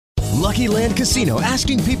Lucky Land Casino,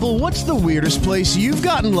 asking people, what's the weirdest place you've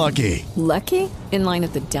gotten lucky? Lucky? In line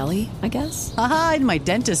at the deli, I guess? Aha, in my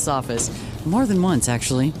dentist's office. More than once,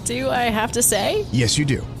 actually. Do I have to say? Yes, you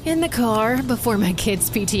do. In the car before my kids'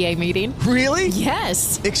 PTA meeting. Really?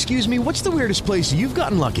 Yes. Excuse me, what's the weirdest place you've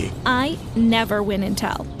gotten lucky? I never win and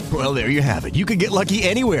tell. Well, there you have it. You can get lucky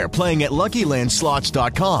anywhere, playing at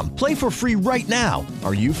LuckyLandSlots.com. Play for free right now.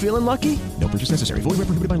 Are you feeling lucky? No purchase necessary. Void where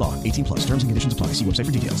prohibited by law. 18 plus. Terms and conditions apply. See website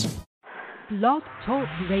for details. Blog Talk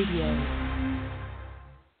Radio.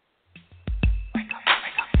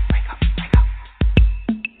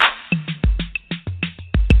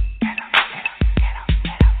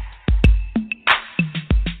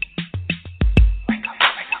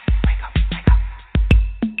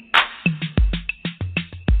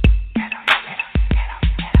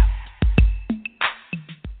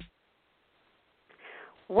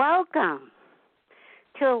 Welcome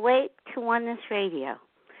to Awake to Oneness Radio.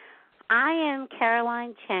 I am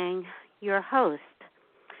Caroline Chang, your host.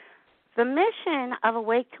 The mission of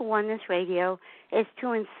Awake to Oneness Radio is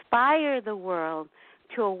to inspire the world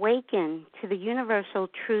to awaken to the universal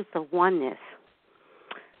truth of oneness.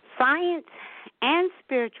 Science and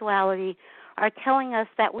spirituality are telling us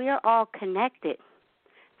that we are all connected,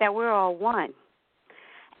 that we're all one.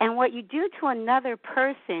 And what you do to another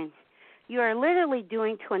person, you are literally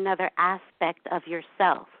doing to another aspect of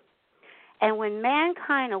yourself. And when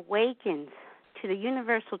mankind awakens to the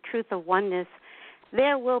universal truth of oneness,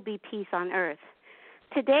 there will be peace on earth.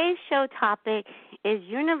 Today's show topic is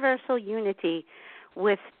Universal Unity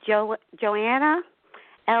with Joanna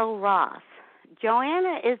L. Ross.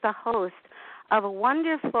 Joanna is the host of a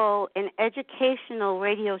wonderful and educational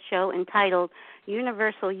radio show entitled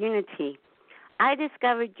Universal Unity. I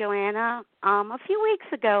discovered Joanna a few weeks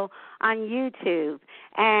ago on YouTube,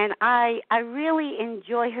 and I really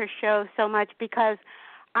enjoy her show so much because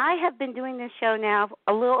I have been doing this show now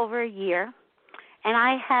a little over a year, and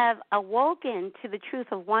I have awoken to the truth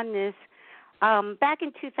of oneness back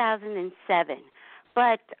in 2007.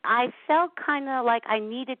 But I felt kind of like I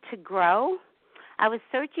needed to grow. I was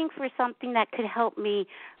searching for something that could help me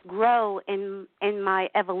grow in my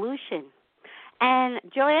evolution. And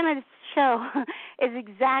Joanna's show is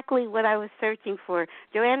exactly what I was searching for.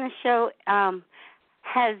 Joanna's show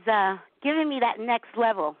has given me that next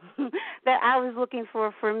level that I was looking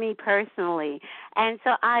for me personally. And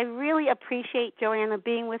so I really appreciate Joanna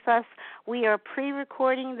being with us. We are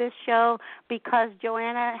pre-recording this show because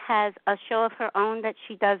Joanna has a show of her own that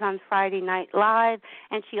she does on Friday Night Live,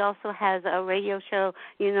 and she also has a radio show,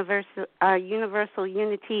 Universal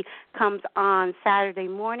Unity, comes on Saturday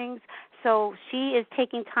mornings. So she is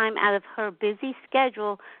taking time out of her busy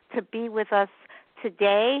schedule to be with us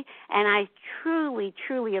today, and I truly,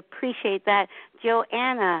 truly appreciate that.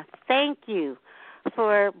 Joanna, thank you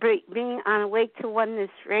for being on Awake to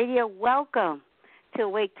Oneness Radio. Welcome to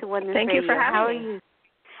Awake to Oneness Radio. Thank you for having me.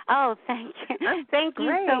 How are you? Oh, thank you. Thank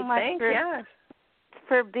you so much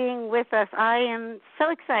for being with us. I am so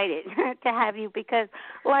excited to have you because,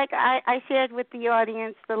 like I shared with the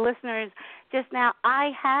audience, the listeners just now,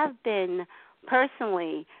 I have been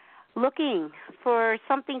personally looking for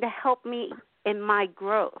something to help me in my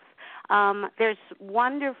growth. There's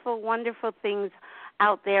wonderful, wonderful things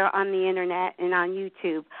out there on the Internet and on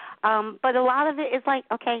YouTube, but a lot of it is like,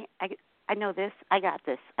 okay, I know this, I got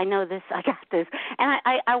this. I know this, I got this. And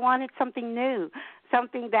I wanted something new,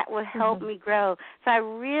 something that would help me grow. So I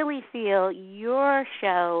really feel your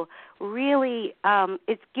show really,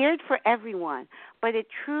 it's geared for everyone, but it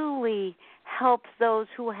truly helps those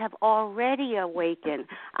who have already awakened,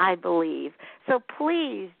 I believe. So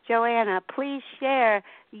please, Joanna, please share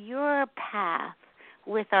your path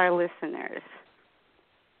with our listeners.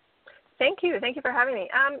 Thank you. Thank you for having me.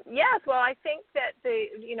 Yes, well, I think that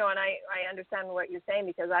and I understand what you're saying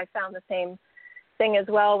because I found the same thing as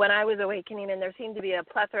well when I was awakening, and there seemed to be a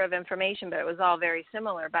plethora of information, but it was all very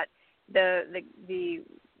similar. But the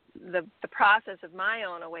process of my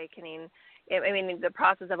own awakening, the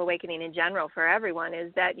process of awakening in general for everyone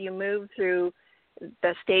is that you move through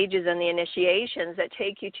the stages and the initiations that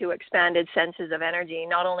take you to expanded senses of energy,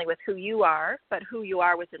 not only with who you are, but who you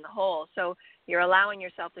are within the whole. So you're allowing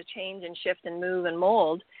yourself to change and shift and move and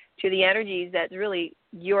mold to the energies that really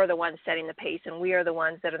you're the ones setting the pace, and we are the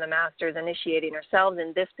ones that are the masters initiating ourselves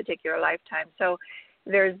in this particular lifetime. So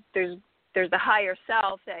there's the higher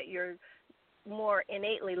self that you're more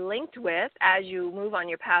innately linked with as you move on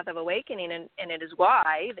your path of awakening, and it is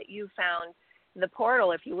why that you found the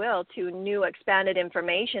portal, if you will, to new expanded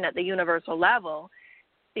information at the universal level,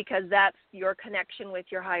 because that's your connection with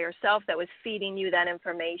your higher self that was feeding you that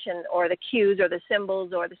information, or the cues or the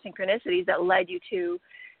symbols or the synchronicities that led you to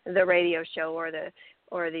the radio show or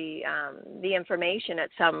the information at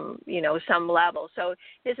some level. So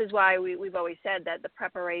this is why we've always said that the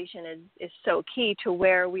preparation is so key to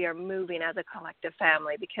where we are moving as a collective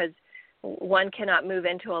family, because one cannot move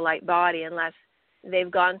into a light body unless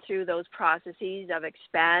they've gone through those processes of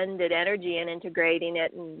expanded energy and integrating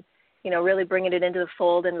it and, really bringing it into the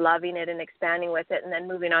fold and loving it and expanding with it and then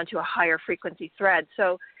moving on to a higher frequency thread.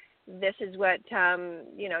 So this is what,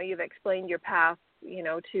 you've explained your path,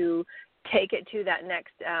 to take it to that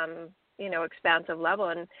next, expansive level.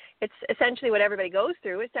 And it's essentially what everybody goes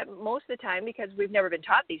through, except most of the time, because we've never been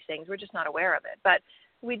taught these things, we're just not aware of it. But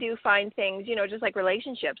we do find things, just like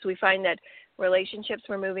relationships. We find that relationships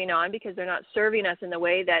we're moving on because they're not serving us in the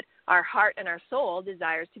way that our heart and our soul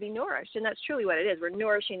desires to be nourished. And that's truly what it is. We're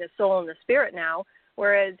nourishing the soul and the spirit now,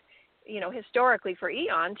 whereas, historically for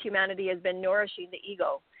eons, humanity has been nourishing the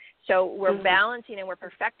ego. So we're balancing and we're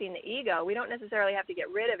perfecting the ego. We don't necessarily have to get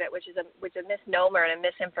rid of it, which is a misnomer and a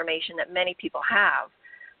misinformation that many people have.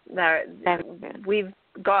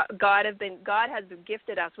 God has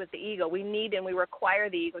gifted us with the ego. We need and we require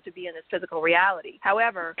the ego to be in this physical reality.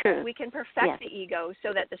 However, we can perfect the ego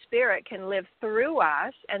so that the spirit can live through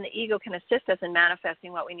us, and the ego can assist us in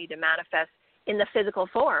manifesting what we need to manifest in the physical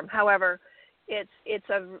form. However,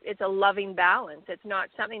 it's a loving balance. It's not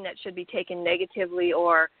something that should be taken negatively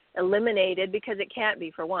or eliminated, because it can't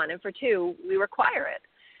be, for one, and for two, we require it.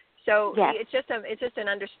 So it's just an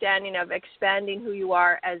understanding of expanding who you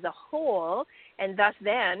are as a whole, and thus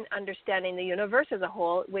then understanding the universe as a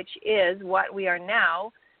whole, which is what we are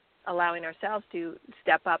now allowing ourselves to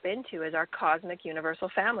step up into as our cosmic universal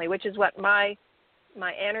family, which is what my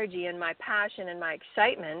energy and my passion and my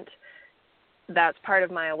excitement, that's part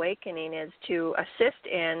of my awakening, is to assist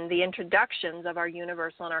in the introductions of our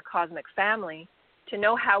universal and our cosmic family, to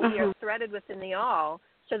know how we are threaded within the all,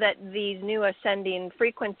 so that these new ascending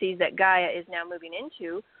frequencies that Gaia is now moving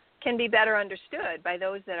into can be better understood by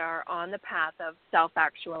those that are on the path of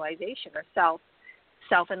self-actualization or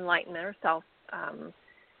self-enlightenment or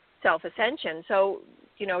self-ascension. So,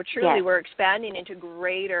 truly we're expanding into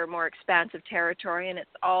greater, more expansive territory, and it's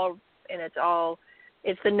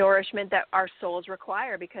the nourishment that our souls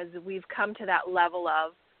require, because we've come to that level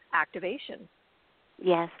of activation.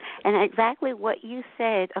 Yes, and exactly what you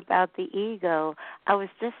said about the ego, I was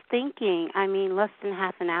just thinking, less than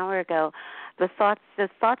half an hour ago, the thoughts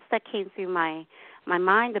that came through my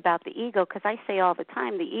mind about the ego, because I say all the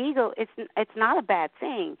time, the ego, it's not a bad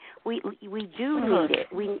thing. We do need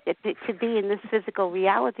it. To be in this physical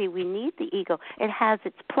reality, we need the ego. It has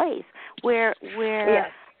its place. Where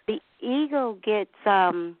the ego gets,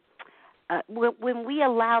 when we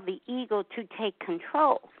allow the ego to take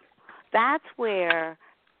control, that's where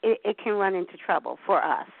it can run into trouble for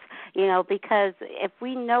us, because if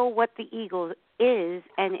we know what the ego is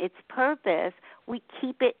and its purpose, we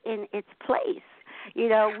keep it in its place.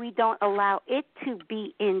 We don't allow it to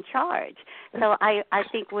be in charge. So I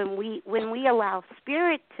think when we allow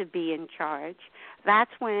spirit to be in charge,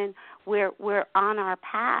 that's when we're on our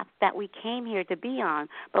path that we came here to be on.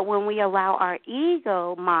 But when we allow our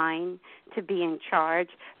ego mind to be in charge,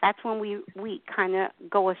 that's when we kind of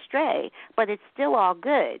go astray. But it's still all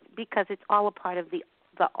good, because it's all a part of the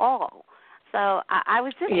all. So I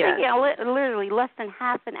was just thinking, literally less than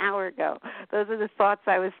half an hour ago, those are the thoughts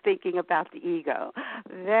I was thinking about the ego.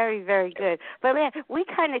 Very, very good. But man, we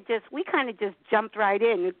kind of just jumped right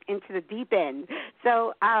into the deep end.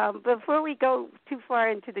 So before we go too far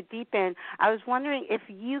into the deep end, I was wondering if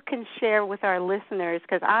you can share with our listeners,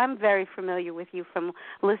 because I'm very familiar with you from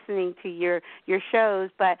listening to your shows,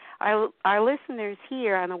 but our listeners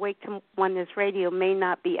here on Awake to Oneness Radio may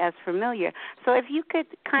not be as familiar. So if you could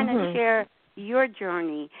kind of share your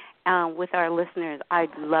journey with our listeners, I'd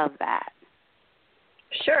love that.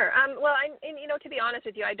 Sure. Well, to be honest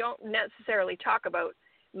with you, I don't necessarily talk about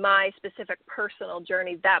my specific personal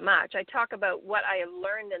journey that much. I talk about what I have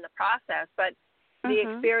learned in the process, but the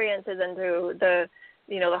experiences and through the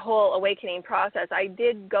whole awakening process, I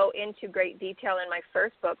did go into great detail in my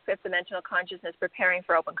first book, Fifth Dimensional Consciousness: Preparing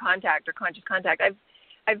for Open Contact or Conscious Contact.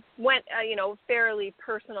 I've went, fairly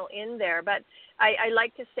personal in there, but I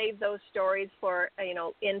like to save those stories for,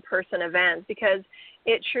 in-person events, because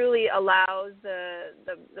it truly allows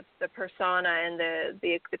the persona and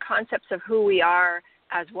the concepts of who we are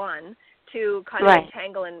as one to kind of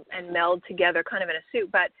entangle and meld together kind of in a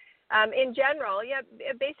soup. But in general,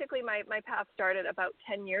 basically my path started about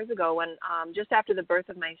 10 years ago when just after the birth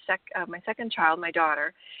of my second child, my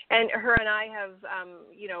daughter, and her and I have,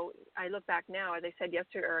 I look back now, as I said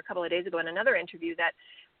yesterday or a couple of days ago in another interview, that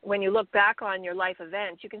when you look back on your life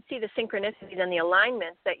events, you can see the synchronicities and the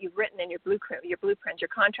alignments that you've written in your blueprint, your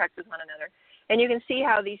contracts with one another. And you can see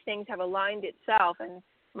how these things have aligned itself. And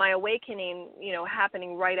my awakening,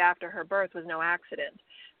 happening right after her birth was no accident,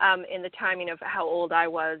 in the timing of how old I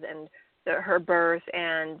was and her birth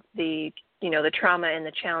and the trauma and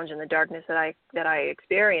the challenge and the darkness that I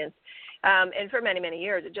experienced. And for many, many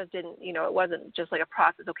years, it just didn't, it wasn't just like a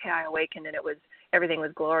process. Okay, I awakened and everything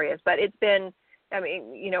was glorious. But it's been,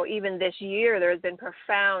 even this year, there has been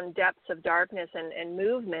profound depths of darkness and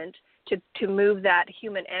movement to move that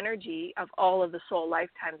human energy of all of the soul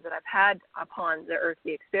lifetimes that I've had upon the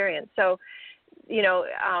earthly experience. So,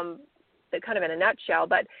 kind of in a nutshell,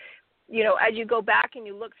 but, as you go back and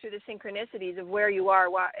you look through the synchronicities of where you are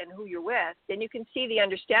and who you're with, then you can see the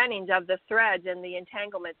understandings of the threads and the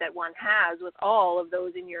entanglement that one has with all of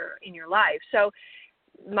those in your life. So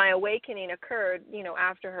my awakening occurred,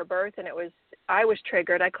 after her birth, and I was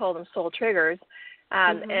triggered. I call them soul triggers.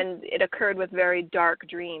 And it occurred with very dark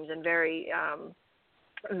dreams and very,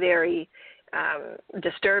 very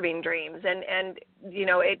disturbing dreams. And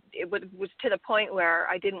it was to the point where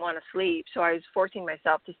I didn't want to sleep, so I was forcing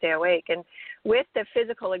myself to stay awake. And with the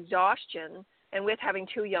physical exhaustion and with having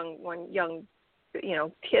two young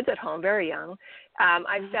kids at home, very young,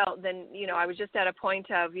 I felt then, I was just at a point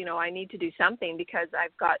of, I need to do something because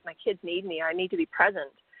my kids need me. I need to be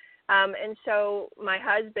present. And so my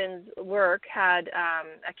husband's work had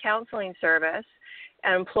a counseling service,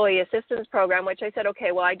 an employee assistance program, which I said,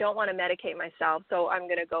 okay, well, I don't want to medicate myself, so I'm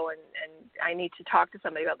going to go and I need to talk to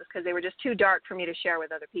somebody about this because they were just too dark for me to share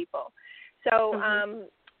with other people. So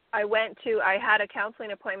I had a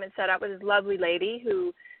counseling appointment set up with this lovely lady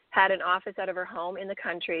who had an office out of her home in the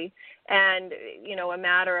country, and, a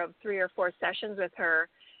matter of 3 or 4 sessions with her.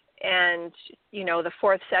 And, the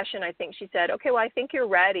fourth session, I think she said, okay, well, I think you're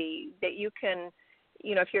ready, that you can,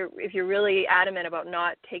 if you're really adamant about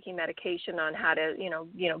not taking medication, on how to,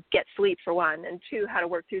 get sleep for one, and 2, how to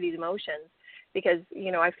work through these emotions, because,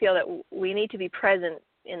 I feel that we need to be present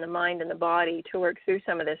in the mind and the body to work through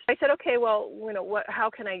some of this. I said, okay, well,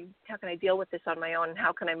 how can I deal with this on my own, and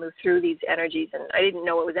how can I move through these energies? And I didn't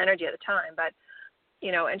know it was energy at the time, but,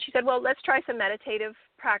 and she said, well, let's try some meditative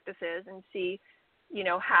practices and see,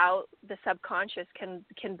 how the subconscious can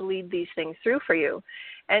bleed these things through for you.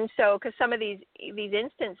 And so, because some of these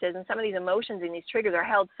instances and some of these emotions and these triggers are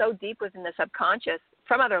held so deep within the subconscious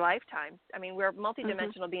from other lifetimes. I mean, we're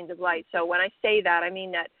multidimensional beings of light. So when I say that, I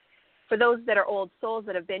mean that for those that are old souls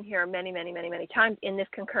that have been here many, many, many, many times in this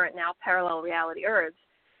concurrent now parallel reality earths,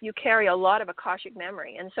 you carry a lot of Akashic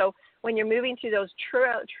memory. And so when you're moving through those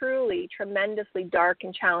truly tremendously dark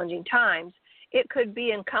and challenging times, it could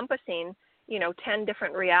be encompassing 10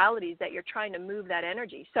 different realities that you're trying to move that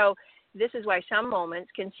energy. So this is why some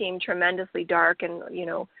moments can seem tremendously dark and,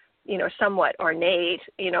 somewhat ornate.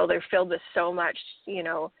 They're filled with so much,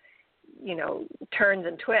 turns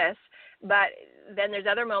and twists. But then there's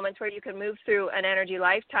other moments where you can move through an energy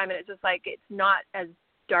lifetime and it's just like it's not as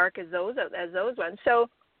dark as those ones. So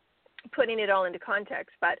putting it all into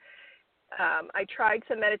context. But I tried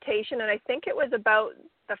some meditation, and I think it was about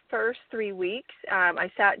the first 3 weeks. I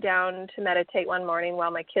sat down to meditate one morning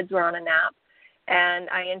while my kids were on a nap, and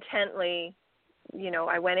I intently,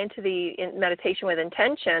 I went into the meditation with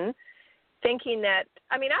intention, thinking that,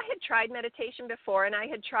 I had tried meditation before, and I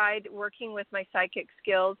had tried working with my psychic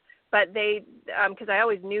skills, but because I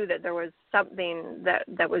always knew that there was something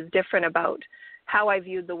that was different about how I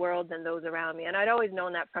viewed the world than those around me. And I'd always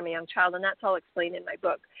known that from a young child, and that's all explained in my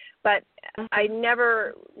book. But I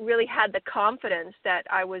never really had the confidence that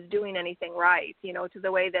I was doing anything right, to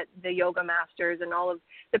the way that the yoga masters and all of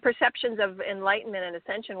the perceptions of enlightenment and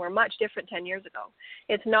ascension were much different 10 years ago.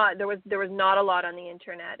 There was not a lot on the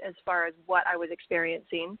internet as far as what I was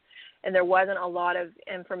experiencing, and there wasn't a lot of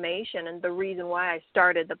information. And the reason why I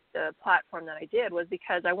started the platform that I did was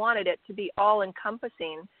because I wanted it to be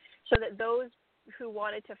all-encompassing, so that those who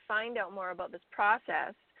wanted to find out more about this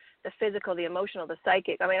process, the physical, the emotional, the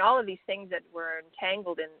psychic, all of these things that were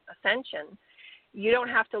entangled in ascension, you don't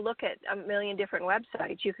have to look at a million different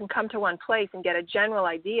websites. You can come to one place and get a general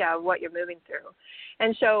idea of what you're moving through.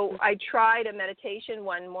 And so I tried a meditation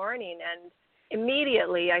one morning, and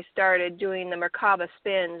immediately I started doing the Merkaba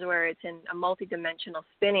spins, where it's in a multidimensional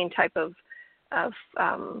spinning type of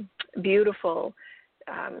beautiful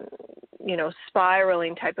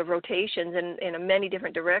spiraling type of rotations in many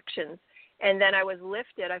different directions. And then I was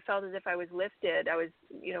lifted. I felt as if I was lifted. I was,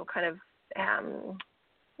 kind of,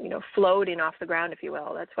 floating off the ground, if you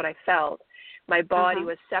will. That's what I felt. My body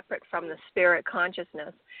was separate from the spirit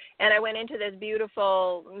consciousness. And I went into this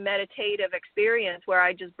beautiful meditative experience where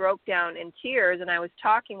I just broke down in tears, and I was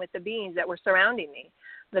talking with the beings that were surrounding me.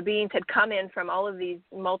 The beings had come in from all of these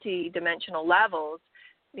multi-dimensional levels,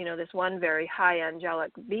 this one very high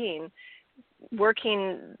angelic being,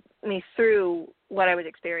 working me through what I was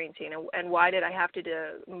experiencing and why did I have to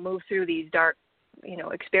move through these dark,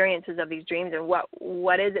 experiences of these dreams, and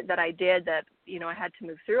what is it that I did that, I had to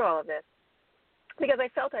move through all of this. Because I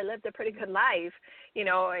felt I lived a pretty good life.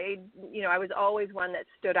 I was always one that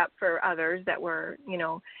stood up for others that were,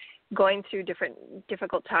 going through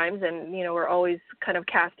difficult times, and, were always kind of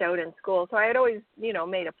cast out in school. So I had always,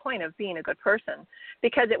 made a point of being a good person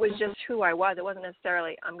because it was just who I was. It wasn't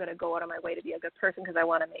necessarily I'm going to go out of my way to be a good person because I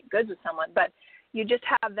want to make goods with someone, but you just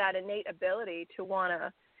have that innate ability to want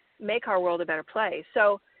to make our world a better place.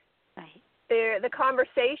 So the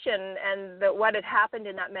conversation and what had happened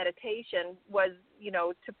in that meditation was,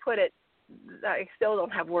 to put it, I still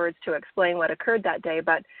don't have words to explain what occurred that day,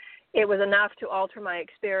 but it was enough to alter my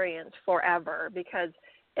experience forever because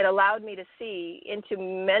it allowed me to see into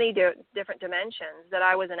many different dimensions that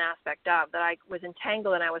I was an aspect of, that I was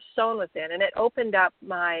entangled and I was sewn within. And it opened up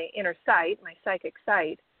my inner sight, my psychic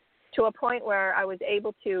sight, to a point where I was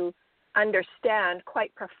able to understand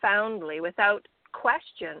quite profoundly, without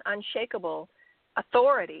question, unshakable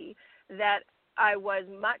authority, that I was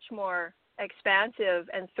much more expansive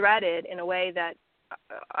and threaded in a way that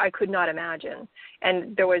I could not imagine.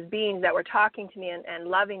 And there was beings that were talking to me and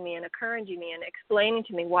loving me and encouraging me and explaining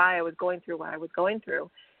to me why I was going through what I was going through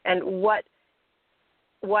and what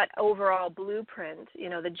overall blueprint,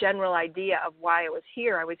 the general idea of why I was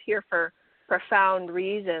here. I was here for profound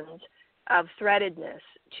reasons of threadedness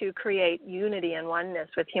to create unity and oneness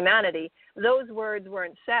with humanity. Those words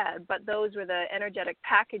weren't said, but those were the energetic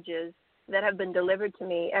packages that have been delivered to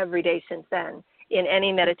me every day since then in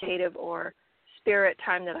any meditative or spirit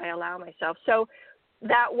time that I allow myself. So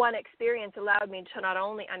that one experience allowed me to not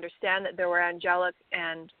only understand that there were angelic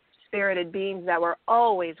and spirited beings that were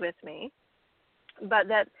always with me, but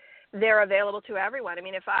that they're available to everyone. I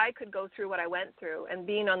mean, if I could go through what I went through and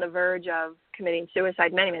being on the verge of committing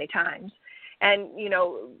suicide many, many times and,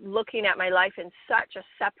 looking at my life in such a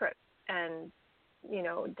separate and,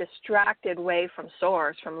 distracted way from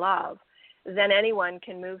source, from love, then anyone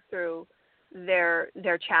can move through their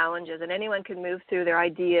challenges, and anyone can move through their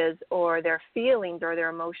ideas or their feelings or their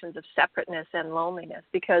emotions of separateness and loneliness,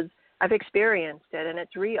 because I've experienced it and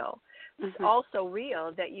it's real. It's also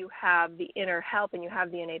real that you have the inner help and you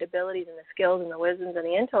have the innate abilities and the skills and the wisdoms and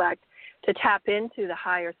the intellect to tap into the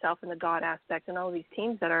higher self and the God aspect and all these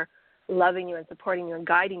teams that are loving you and supporting you and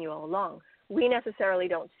guiding you all along. We necessarily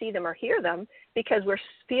don't see them or hear them because we're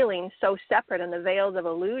feeling so separate, and the veils of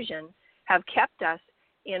illusion have kept us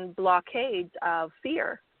in blockades of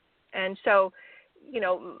fear. And so,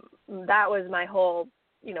 that was my whole,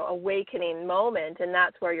 awakening moment, and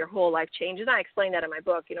that's where your whole life changes. And I explain that in my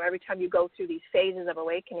book, every time you go through these phases of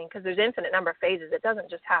awakening, because there's infinite number of phases, it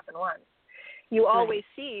doesn't just happen once. You always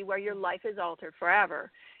see where your life is altered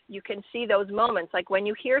forever. You can see those moments, like when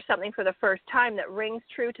you hear something for the first time that rings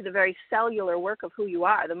true to the very cellular work of who you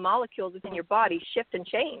are. The molecules within your body shift and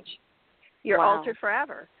change. You're altered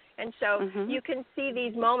forever. And so you can see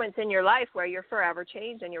these moments in your life where you're forever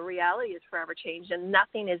changed and your reality is forever changed, and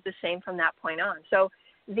nothing is the same from that point on. So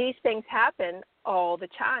these things happen all the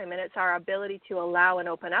time, and it's our ability to allow and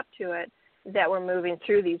open up to it that we're moving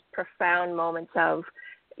through these profound moments of,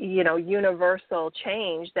 universal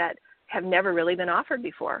change that have never really been offered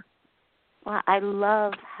before. Well, I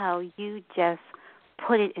love how you just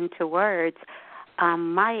put it into words.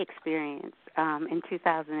 My experience in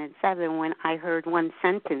 2007 when I heard one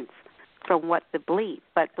sentence from What the Bleep,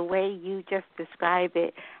 but the way you just describe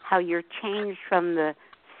it, how you're changed from the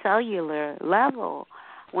cellular level,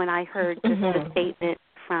 when I heard just the statement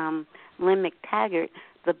from Lynn McTaggart,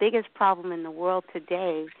 the biggest problem in the world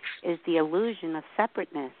today is the illusion of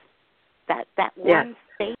separateness. That one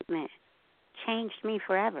statement changed me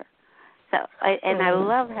forever. So, I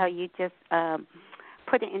love how you just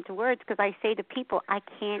put it into words, because I say to people, I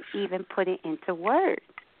can't even put it into words.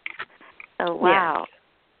 So, wow.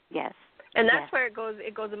 Yes. And that's where it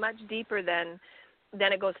goes much deeper than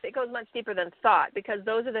it goes much deeper than thought, because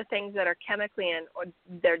those are the things that are chemically or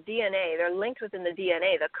their DNA, they're linked within the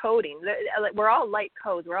DNA, the coding. We're all light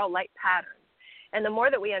codes, we're all light patterns. And the more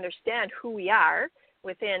that we understand who we are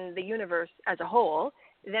within the universe as a whole,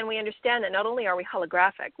 then we understand that not only are we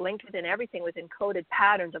holographic, linked within everything with encoded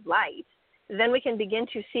patterns of light, then we can begin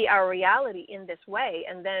to see our reality in this way,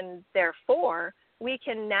 and then therefore we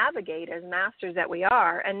can navigate as masters that we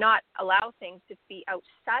are and not allow things to be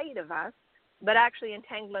outside of us but actually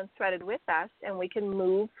entangled and threaded with us, and we can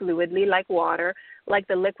move fluidly like water, like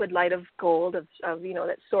the liquid light of gold of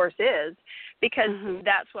that source is, because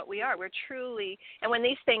that's what we are. We're truly, and when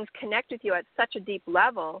these things connect with you at such a deep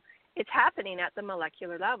level, it's happening at the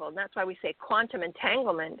molecular level. And that's why we say quantum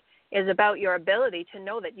entanglement is about your ability to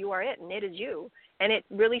know that you are it and it is you. And it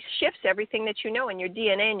really shifts everything that you know, and your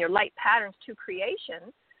DNA and your light patterns to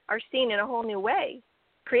creation are seen in a whole new way.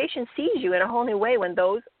 Creation sees you in a whole new way when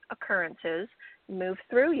those occurrences move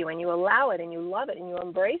through you and you allow it and you love it and you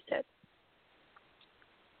embrace it.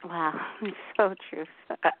 Wow, it's so true.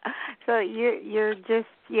 So you're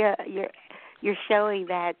showing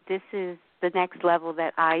that this is the next level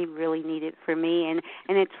that I really needed for me, and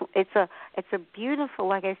it's a beautiful,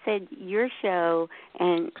 like I said, your show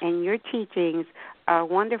and your teachings are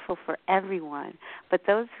wonderful for everyone. But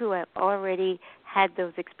those who have already had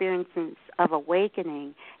those experiences of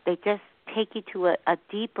awakening, they just take you to a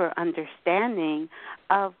deeper understanding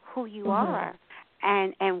of who you are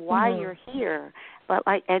and why you're here. But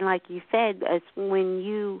like you said, it's when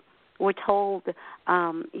you were told,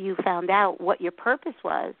 you found out what your purpose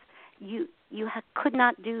was, you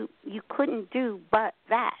couldn't do but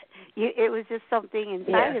that. It was just something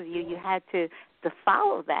inside of you. You had to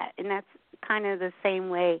follow that, and that's kind of the same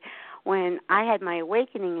way when I had my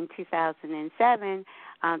awakening in 2007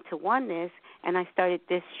 to oneness, and I started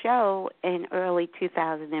this show in early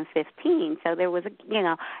 2015. So there was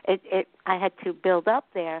I had to build up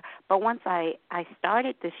there. But once I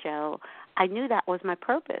started the show, I knew that was my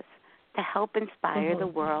purpose, to help inspire the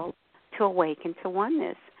world to awaken to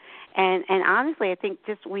oneness. And honestly, I think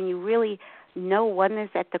just when you really know oneness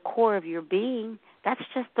at the core of your being, that's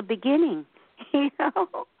just the beginning.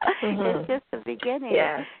 It's just the beginning.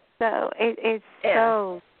 Yeah. So it's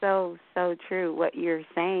so true what you're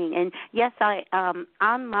saying. And yes, I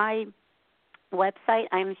on my website,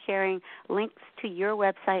 I'm sharing links to your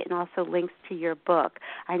website and also links to your book.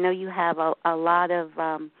 I know you have a lot of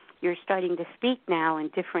you're starting to speak now in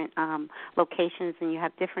different locations, and you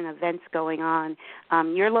have different events going on.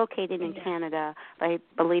 You're located in Canada, but I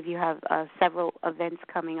believe you have several events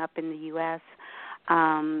coming up in the U.S.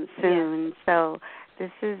 Soon. Yeah. So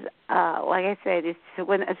this is, like I said, it's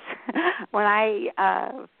when I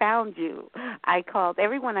found you, I called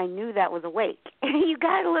everyone I knew that was awake. You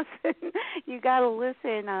got to listen. You got to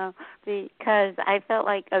listen because I felt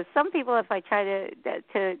like some people, if I try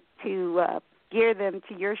to gear them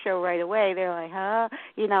to your show right away, they're like, huh?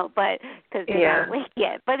 But because they're not awake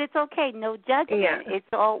yet. But it's okay. No judgment.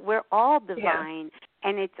 Yeah. We're all divine,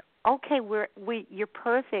 and it's okay. You're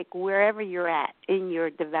perfect wherever you're at in your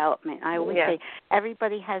development. I always say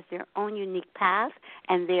everybody has their own unique path,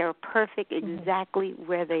 and they are perfect exactly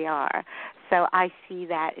where they are. So I see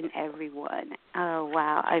that in everyone. Oh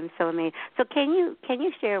wow, I'm so amazed. So can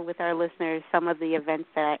you share with our listeners some of the events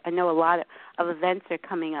that I know a lot of events are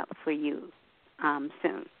coming up for you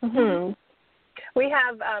soon? We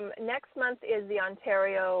have next month is the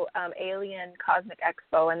Ontario Alien Cosmic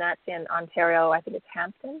Expo, and that's in Ontario. I think it's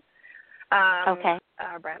Hampton.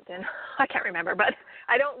 Brampton. I can't remember, but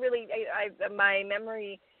I don't really. My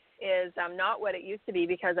memory is not what it used to be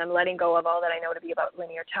because I'm letting go of all that I know to be about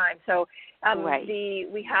linear time. So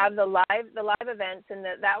we have the live events, and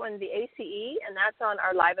that one's the ACE, and that's on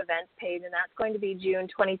our live events page, and that's going to be June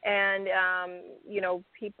 20th. And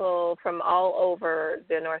people from all over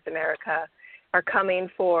the North America are coming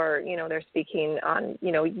for, they're speaking on,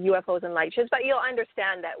 UFOs and light shows. But you'll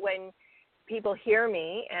understand that when people hear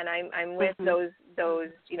me and I'm with those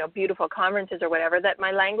beautiful conferences or whatever, that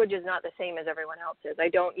my language is not the same as everyone else's. I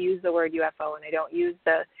don't use the word UFO, and I don't use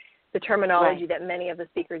the terminology that many of the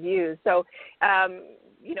speakers use. So,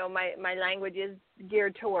 my language is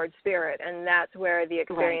geared towards spirit, and that's where the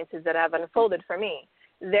experiences that have unfolded for me.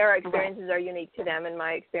 Their experiences are unique to them, and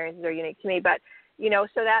my experiences are unique to me. But,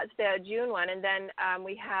 so that's the June one. And then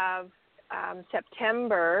we have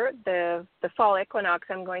September, the fall equinox.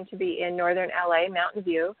 I'm going to be in northern LA, Mountain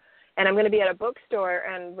View, and I'm going to be at a bookstore,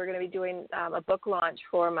 and we're going to be doing a book launch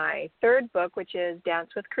for my third book, which is Dance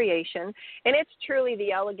with Creation. And it's truly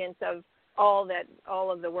the elegance of all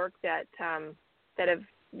of the work that have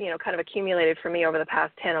kind of accumulated for me over the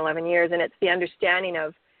past 10, 11 years, and it's the understanding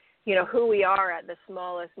of who we are at the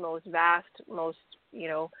smallest, most vast, most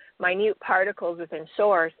minute particles within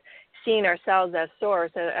Source, seeing ourselves as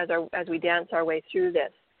Source as we dance our way through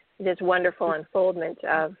this wonderful unfoldment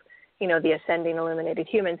of the ascending illuminated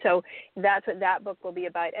human. So that's what that book will be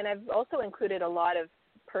about. And I've also included a lot of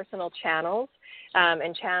personal channels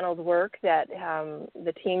and channeled work that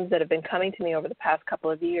the teams that have been coming to me over the past couple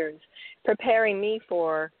of years, preparing me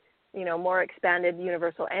for more expanded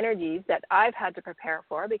universal energies that I've had to prepare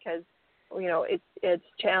for, because it's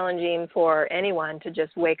challenging for anyone to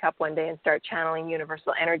just wake up one day and start channeling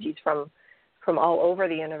universal energies from all over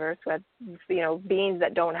the universe, with beings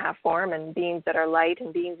that don't have form and beings that are light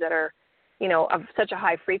and beings that are of such a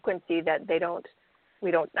high frequency that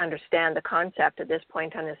we don't understand the concept at this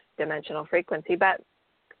point on this dimensional frequency. But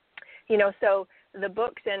so the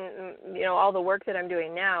books and all the work that I'm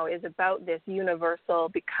doing now is about this universal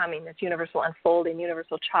becoming, this universal unfolding,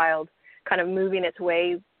 universal child kind of moving its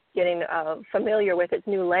way, getting familiar with its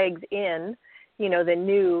new legs in the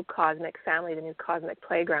new cosmic family, the new cosmic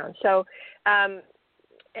playground. So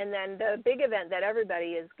and then the big event that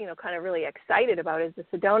everybody is, kind of really excited about is the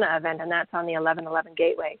Sedona event, and that's on the 1111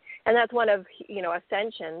 Gateway. And that's one of,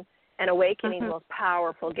 Ascension and Awakening's most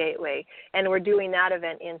powerful gateway. And we're doing that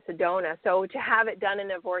event in Sedona. So to have it done in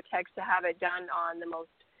a vortex, to have it done on the most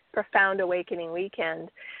profound awakening weekend,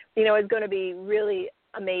 is going to be really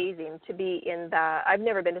amazing to be in I've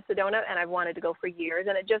never been to Sedona, and I've wanted to go for years,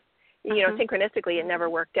 and it just, synchronistically, it never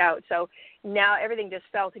worked out. So now everything just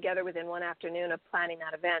fell together within one afternoon of planning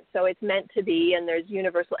that event. So it's meant to be, and there's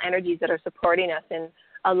universal energies that are supporting us in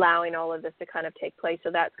allowing all of this to kind of take place. So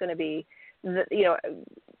that's going to be,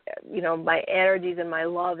 my energies and my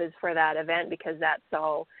love is for that event, because that's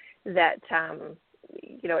all that,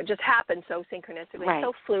 it just happened so synchronistically, right,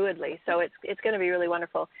 so fluidly. So it's going to be really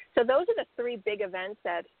wonderful. So those are the three big events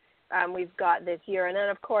that we've got this year. And then,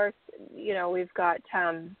 of course, we've got,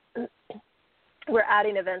 we're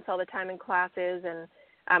adding events all the time in classes, and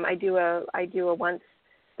I do a once,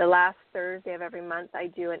 the last Thursday of every month, I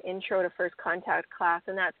do an intro to first contact class,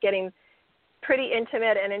 and that's getting pretty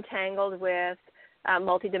intimate and entangled with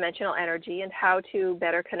multidimensional energy and how to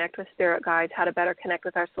better connect with spirit guides, how to better connect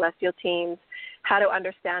with our celestial teams, how to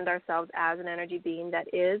understand ourselves as an energy being that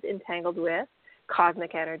is entangled with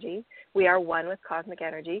cosmic energy. We are one with cosmic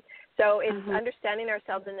energy. So it's understanding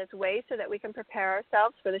ourselves in this way so that we can prepare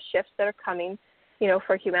ourselves for the shifts that are coming,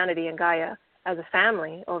 for humanity and Gaia as a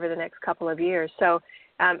family over the next couple of years. So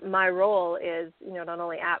my role is, not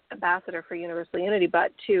only ambassador for universal unity,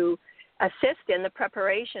 but to assist in the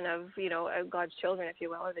preparation of, God's children, if you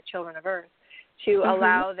will, or the children of Earth, to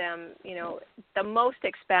allow them, the most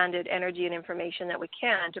expanded energy and information that we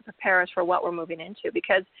can to prepare us for what we're moving into,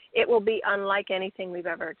 because it will be unlike anything we've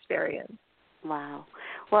ever experienced. Wow.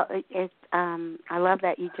 Well, I love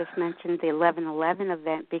that you just mentioned the 1111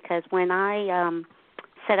 event, because when I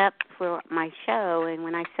set up for my show, and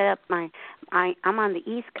when I set up I'm on the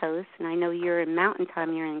East Coast, and I know you're in Mountain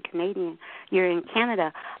Time, you're in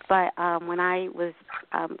Canada, but when I was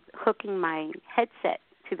hooking my headset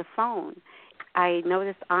to the phone, I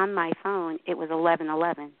noticed on my phone it was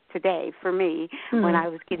 11:11 today for me when I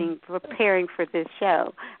was preparing for this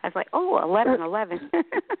show. I was like, 11:11.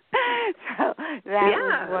 So that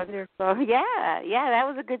was wonderful. Yeah, that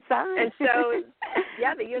was a good sign. And so,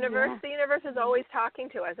 the universe is always talking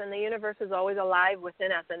to us, and the universe is always alive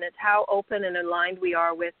within us, and it's how open and aligned we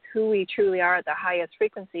are with who we truly are at the highest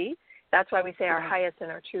frequency. That's why we say our highest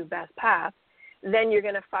and our true best path. Then you're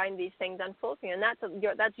going to find these things unfold for you. And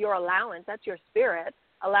that's your allowance. That's your spirit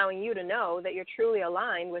allowing you to know that you're truly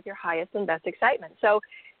aligned with your highest and best excitement. So,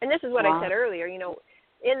 and this is what I said earlier,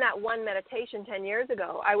 in that one meditation 10 years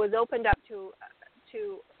ago, I was opened up to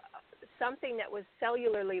something that was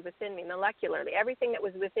cellularly within me, molecularly, everything that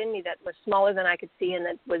was within me that was smaller than I could see and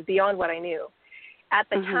that was beyond what I knew. At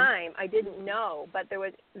the time, I didn't know, but there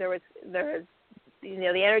was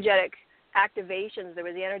the energetic activations, there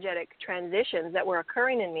was the energetic transitions that were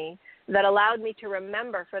occurring in me that allowed me to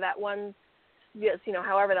remember for that one,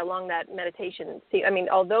 however long that meditation,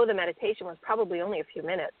 although the meditation was probably only a few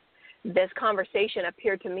minutes, this conversation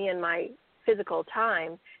appeared to me in my physical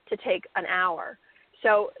time to take an hour.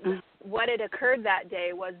 So what had occurred that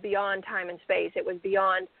day was beyond time and space. It was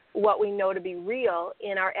beyond what we know to be real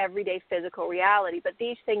in our everyday physical reality. But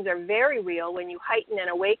these things are very real when you heighten and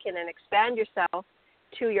awaken and expand yourself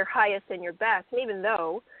to your highest and your best. And even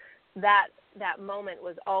though that moment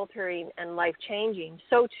was altering and life-changing,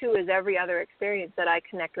 so too is every other experience that I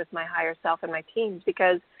connect with my higher self and my teams,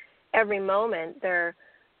 because every moment your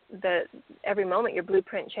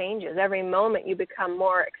blueprint changes. Every moment you become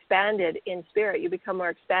more expanded in spirit. You become more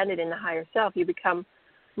expanded in the higher self. You become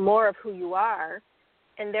more of who you are,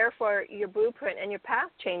 and therefore your blueprint and your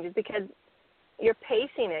path changes, because you're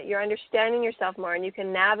pacing it. You're understanding yourself more, and you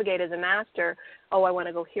can navigate as a master. I want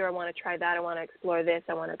to go here. I want to try that. I want to explore this.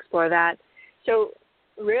 I want to explore that. So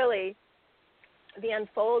really, the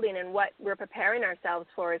unfolding and what we're preparing ourselves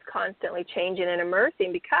for is constantly changing and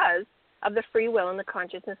immersing because of the free will and the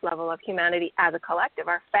consciousness level of humanity as a collective.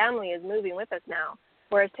 Our family is moving with us now,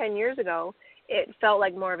 whereas 10 years ago, it felt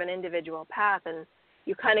like more of an individual path. And,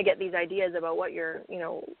 you kind of get these ideas about what your,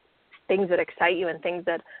 things that excite you and things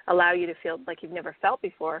that allow you to feel like you've never felt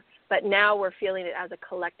before. But now we're feeling it as a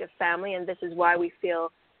collective family, and this is why we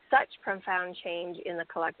feel such profound change in the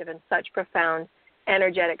collective and such profound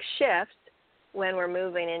energetic shifts when we're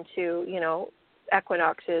moving into,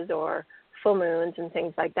 equinoxes or full moons and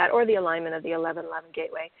things like that, or the alignment of the 11-11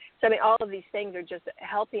 gateway. So, all of these things are just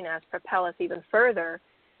helping us propel us even further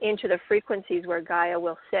into the frequencies where Gaia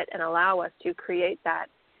will sit and allow us to create that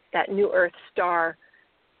new Earth star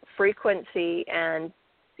frequency and,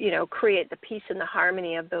 create the peace and the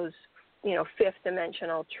harmony of those, true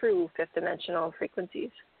fifth dimensional frequencies.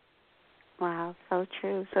 Wow, so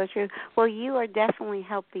true, so true. Well, you are definitely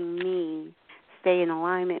helping me stay in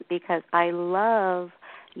alignment because I love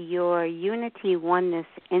your Unity Oneness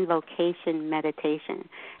Invocation meditation.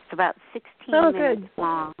 It's about 16 minutes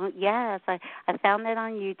long. Yes, I found that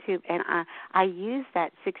on YouTube, and I use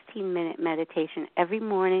that 16-minute meditation every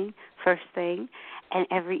morning, first thing, and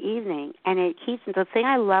every evening. And it keeps, the thing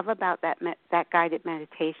I love about that guided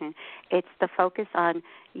meditation, it's the focus on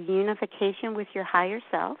unification with your higher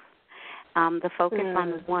self, the focus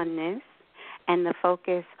on oneness, and the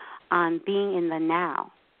focus on being in the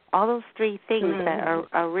now. All those three things that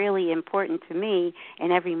are really important to me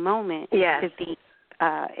in every moment to be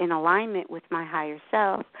in alignment with my higher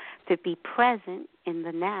self, to be present in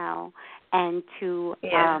the now, and to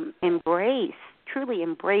truly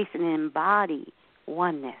embrace and embody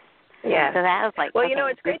oneness. Yeah. So that was like, well,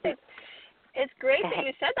 it's great that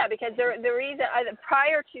you said that, because the reason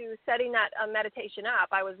prior to setting that meditation up,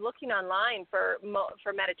 I was looking online for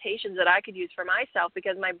meditations that I could use for myself,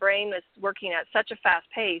 because my brain was working at such a fast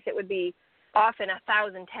pace. It would be often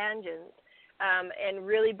 1,000 tangents, and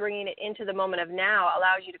really bringing it into the moment of now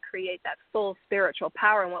allows you to create that full spiritual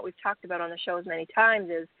power. And what we've talked about on the shows many times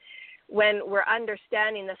is when we're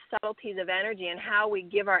understanding the subtleties of energy and how we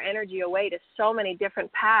give our energy away to so many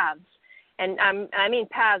different paths. And I mean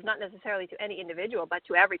paths, not necessarily to any individual, but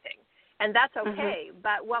to everything. And that's okay.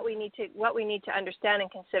 But what we need to understand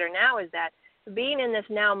and consider now is that being in this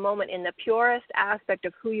now moment in the purest aspect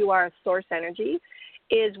of who you are as source energy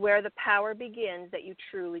is where the power begins that you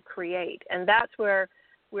truly create. And that's where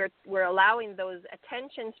we're allowing those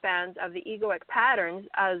attention spans of the egoic patterns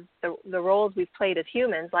as the roles we've played as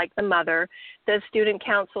humans, like the mother, the student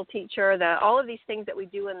council teacher, all of these things that we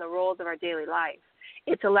do in the roles of our daily life.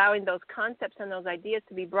 It's allowing those concepts and those ideas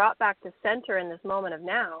to be brought back to center in this moment of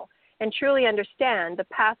now and truly understand the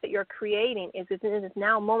path that you're creating is in this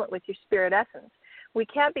now moment with your spirit essence. We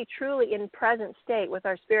can't be truly in present state with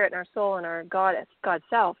our spirit and our soul and our God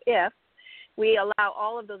self if we allow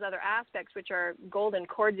all of those other aspects, which are golden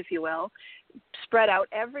cords, if you will, spread out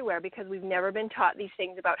everywhere, because we've never been taught these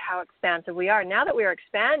things about how expansive we are. Now that we are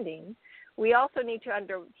expanding, we also need to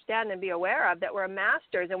understand and be aware of that we're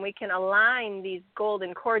masters, and we can align these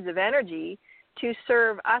golden cords of energy to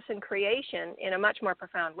serve us in creation in a much more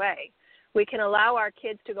profound way. We can allow our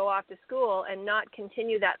kids to go off to school and not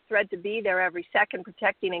continue that thread to be there every second,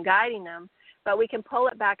 protecting and guiding them, but we can pull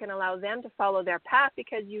it back and allow them to follow their path,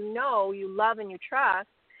 because you love and you trust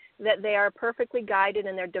that they are perfectly guided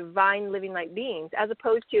and they're divine living light beings, as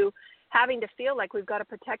opposed to having to feel like we've got to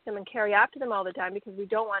protect them and carry after them all the time because we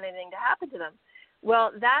don't want anything to happen to them.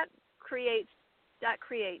 Well, that creates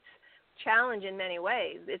challenge in many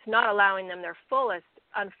ways. It's not allowing them their fullest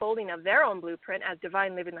unfolding of their own blueprint as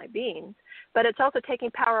divine living light beings, but it's also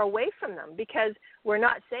taking power away from them, because we're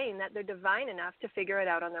not saying that they're divine enough to figure it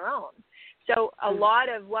out on their own. So a lot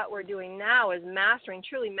of what we're doing now is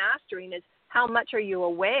truly mastering is how much are you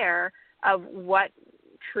aware of what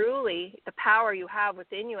truly the power you have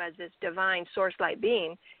within you as this divine source light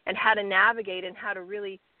being, and how to navigate and how to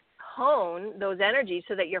really hone those energies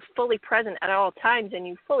so that you're fully present at all times and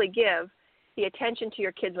you fully give the attention to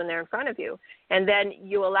your kids when they're in front of you. And then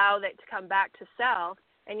you allow that to come back to self,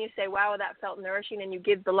 and you say, wow, that felt nourishing, and you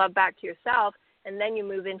give the love back to yourself, and then you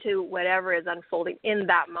move into whatever is unfolding in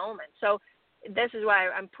that moment. So this is why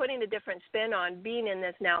I'm putting a different spin on being in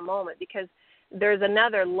this now moment, because there's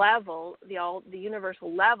another level, the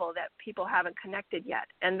universal level, that people haven't connected yet.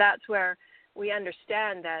 And that's where we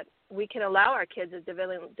understand that we can allow our kids as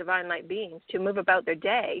divine light beings to move about their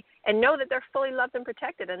day and know that they're fully loved and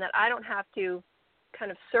protected, and that I don't have to kind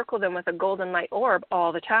of circle them with a golden light orb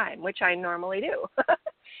all the time, which I normally do.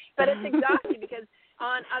 But it's exhausting, because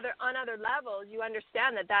on other levels, you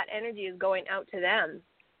understand that energy is going out to them.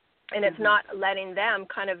 And it's not letting them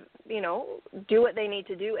kind of, do what they need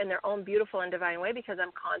to do in their own beautiful and divine way, because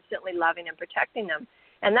I'm constantly loving and protecting them.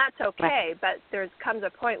 And that's okay, but there comes a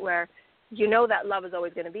point where that love is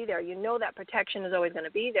always going to be there. That protection is always going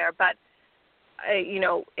to be there. But,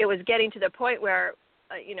 it was getting to the point where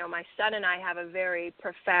my son and I have a very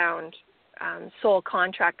profound soul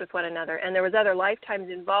contract with one another, and there was other lifetimes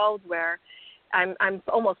involved where I'm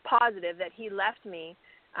almost positive that he left me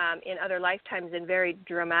in other lifetimes in very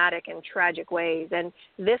dramatic and tragic ways. And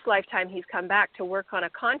this lifetime he's come back to work on a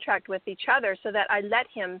contract with each other so that I let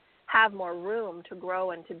him have more room to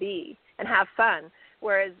grow and to be and have fun.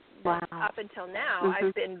 Whereas up until now,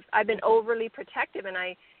 I've been overly protective, and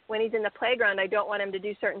when he's in the playground, I don't want him to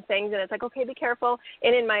do certain things, and it's like, okay, be careful.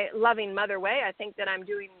 And in my loving mother way, I think that I'm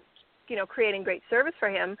doing, creating great service for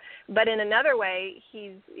him. But in another way,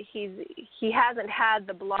 he hasn't had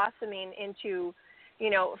the blossoming into,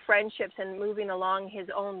 friendships and moving along his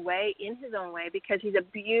own way, because he's a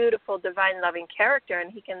beautiful, divine, loving character,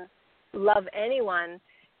 and he can love anyone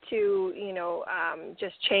to,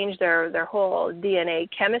 just change their whole DNA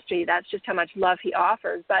chemistry. That's just how much love he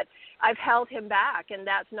offers. But I've held him back, and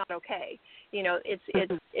that's not okay.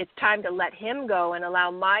 It's time to let him go and allow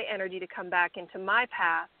my energy to come back into my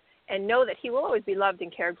path, and know that he will always be loved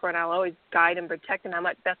and cared for, and I'll always guide and protect him how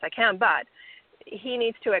much best I can. But he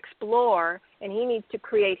needs to explore, and he needs to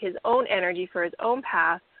create his own energy for his own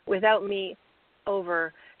path without me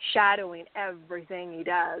overshadowing everything he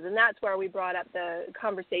does. And that's where we brought up the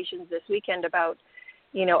conversations this weekend about,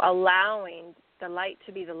 allowing the light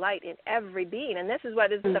to be the light in every being. And this is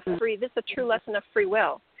what is this is a true lesson of free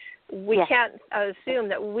will. We can't assume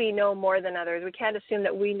that we know more than others. We can't assume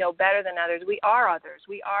that we know better than others. We are others.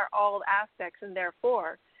 We are all aspects, and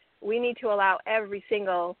therefore we need to allow every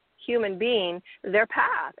single human being their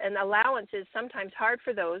path. And allowance is sometimes hard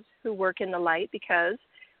for those who work in the light, because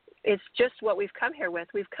it's just what we've come here with.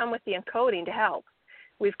 We've come with the encoding to help.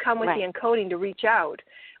 We've come with the encoding to reach out.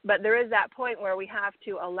 But there is that point where we have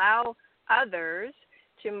to allow others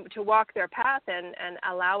to walk their path and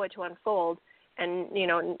allow it to unfold, and,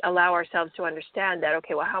 allow ourselves to understand that,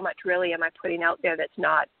 okay, well, how much really am I putting out there that's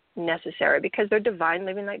not necessary? Because they're divine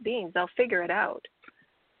living light beings. They'll figure it out.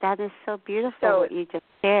 That is so beautiful what you just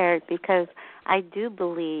shared, because I do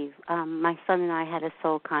believe my son and I had a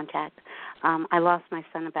soul contact. I lost my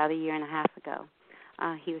son about a year and a half ago.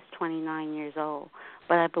 He was 29 years old.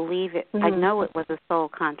 But I believe it. I know it was a soul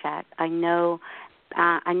contact. I know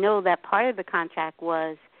that part of the contract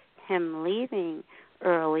was him leaving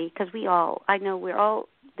early, because we're all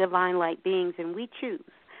divine light beings, and we choose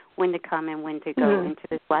when to come and when to go into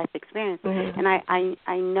this life experience. And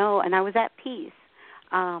I know, and I was at peace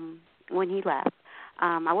when he left.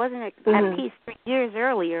 I wasn't at peace 3 years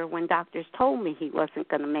earlier when doctors told me he wasn't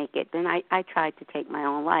going to make it. Then I tried to take my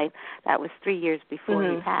own life. That was 3 years before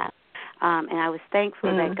he passed. And I was thankful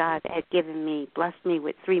that God had blessed me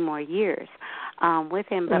with 3 more years with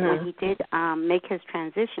him. But when he did make his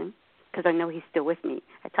transition, because I know he's still with me.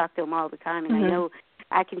 I talk to him all the time, and I know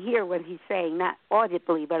I can hear what he's saying, not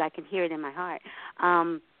audibly, but I can hear it in my heart.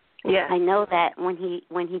 I know that when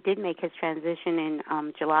he did make his transition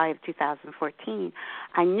in July of 2014,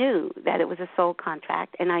 I knew that it was a soul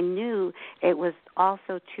contract, and I knew it was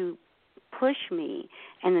also to push me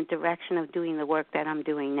in the direction of doing the work that I'm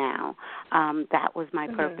doing now. That was my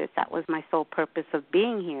purpose. That was my sole purpose of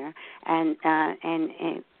being here. And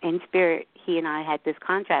in spirit, he and I had this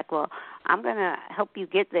contract. Well, I'm going to help you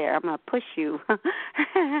get there. I'm going to push you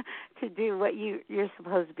to do what you're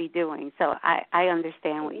supposed to be doing. So I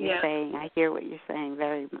understand what you're saying. I hear what you're saying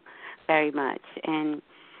very, very much. And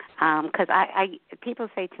because people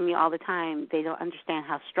say to me all the time they don't understand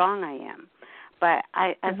how strong I am. But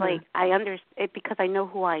I understand because I know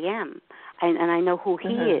who I am, and I know who he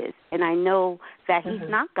is, and I know that he's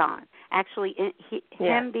not gone. Actually,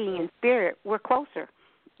 him being in spirit, we're closer.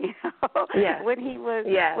 When he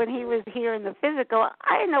was here in the physical,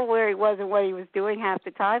 I didn't know where he was and what he was doing half the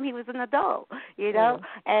time. He was an adult,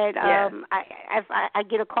 And I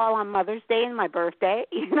get a call on Mother's Day and my birthday,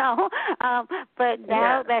 But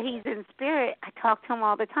now that he's in spirit, I talk to him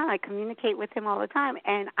all the time. I communicate with him all the time,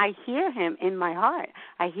 and I hear him in my heart.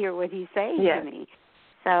 I hear what he's saying to me.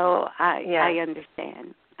 So I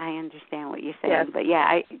understand. I understand what you're saying, but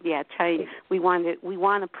we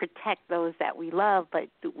want to protect those that we love, but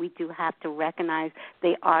we do have to recognize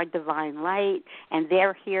they are divine light, and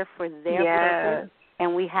they're here for their purpose,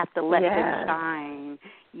 and we have to let them shine.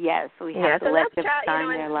 Yes, we have to let them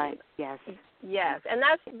shine their light. Yes, and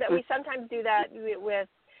that we sometimes do that with.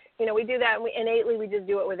 We do that innately. We just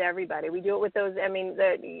do it with everybody. We do it with those. I mean,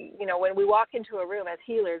 when we walk into a room as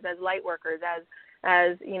healers, as light workers, as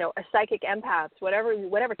a psychic empath, whatever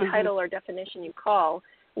title or definition you call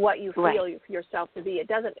what you feel yourself to be. It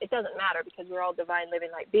doesn't matter, because we're all divine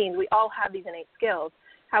living light beings. We all have these innate skills.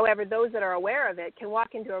 However, those that are aware of it can walk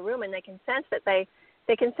into a room and they can sense that they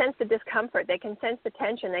can sense the discomfort. They can sense the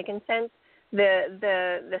tension. They can sense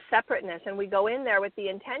the separateness, and we go in there with the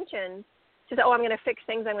intention to say, oh, I'm going to fix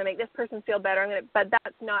things, I'm going to make this person feel better, but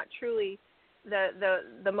that's not truly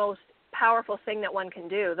the most powerful thing that one can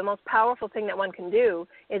do. The most powerful thing that one can do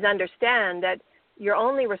is understand that you're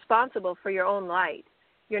only responsible for your own light.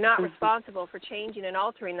 You're not responsible for changing and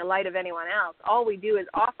altering the light of anyone else. All we do is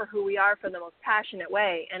offer who we are from the most passionate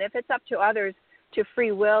way. And if it's up to others to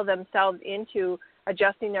free will themselves into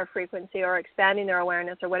adjusting their frequency or expanding their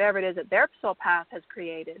awareness or whatever it is that their soul path has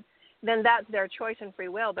created, then that's their choice and free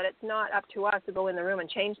will. But it's not up to us to go in the room and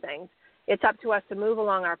change things. It's up to us to move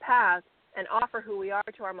along our path and offer who we are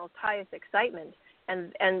to our most highest excitement,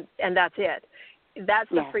 and that's it. That's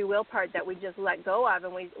the free will part that we just let go of,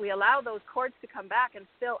 and we allow those cords to come back and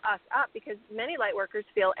fill us up, because many light workers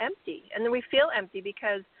feel empty. And then we feel empty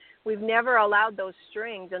because we've never allowed those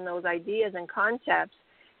strings and those ideas and concepts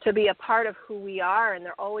to be a part of who we are, and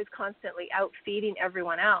they're always constantly out feeding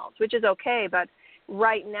everyone else, which is okay, but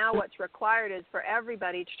right now what's required is for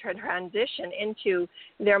everybody to transition into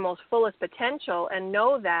their most fullest potential and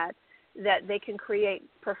know that they can create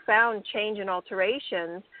profound change and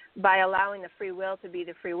alterations by allowing the free will to be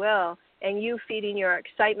the free will, and you feeding your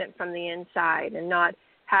excitement from the inside and not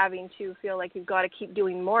having to feel like you've got to keep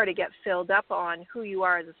doing more to get filled up on who you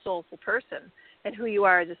are as a soulful person and who you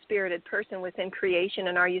are as a spirited person within creation.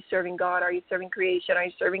 And are you serving God? Are you serving creation? Are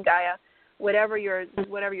you serving Gaia? Whatever your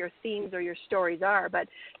themes or your stories are, but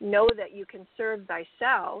know that you can serve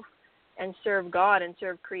thyself and serve God and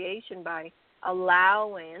serve creation by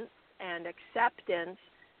allowance and acceptance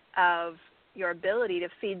of your ability to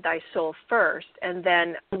feed thy soul first, and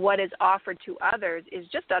then what is offered to others is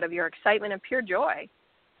just out of your excitement and pure joy.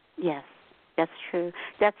 Yes, that's true.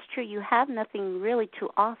 That's true. You have nothing really to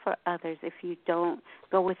offer others if you don't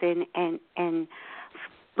go within and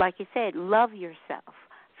like you said, love yourself.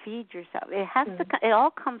 Feed yourself. It has to. It all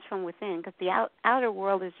comes from within, because the outer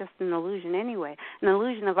world is just an illusion anyway, an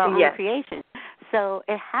illusion of our own creation. So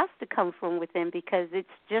it has to come from within, because it's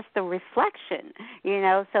just a reflection,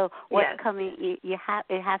 So what's coming, it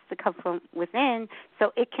has to come from within,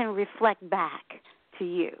 so it can reflect back to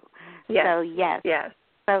you. Yes. So yes.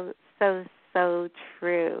 So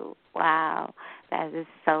true. Wow, that is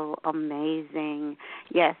so amazing.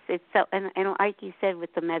 Yes, it's so, and like you said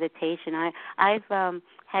with the meditation, I've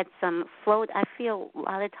had some float. A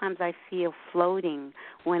lot of times I feel floating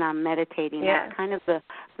when I'm meditating. Yeah. That's kind of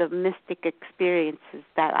the mystic experiences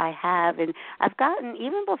that I have, and I've gotten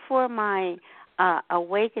even before my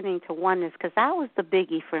awakening to oneness, because that was the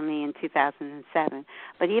biggie for me in 2007.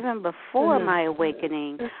 But even before my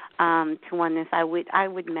awakening to oneness, I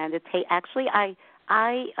would meditate. Actually,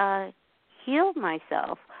 I healed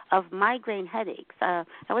myself of migraine headaches. That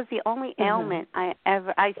was the only ailment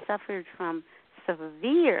I suffered from.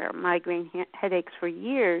 Severe migraine headaches for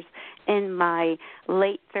years in my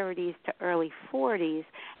late 30s to early 40s,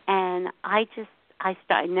 and I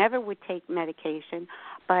never would take medication,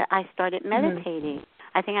 but I started meditating.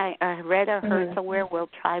 I think I read or heard somewhere, we'll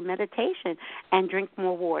try meditation and drink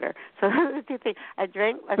more water. So those are the two things. I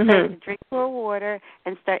started to drink more water,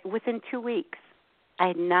 and within 2 weeks.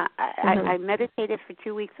 I meditated for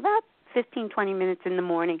 2 weeks, about 15, 20 minutes in the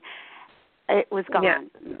morning. It was gone. Yeah.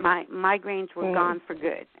 My migraines were gone for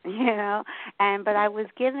good, but I was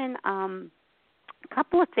given a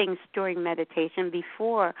couple of things during meditation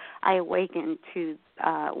before I awakened to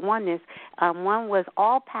oneness. One was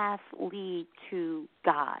all paths lead to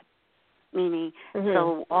God, meaning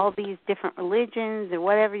so all these different religions or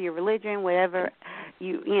whatever your religion, whatever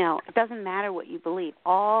it doesn't matter what you believe.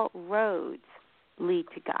 All roads lead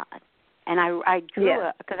to God. And I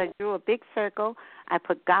drew a big circle. I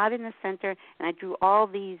put God in the center, and I drew all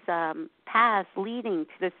these paths leading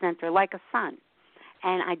to the center like a sun.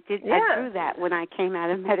 And I drew that when I came out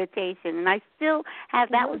of meditation, and I still have.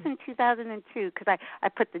 That was in 2002, because I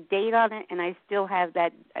put the date on it, and I still have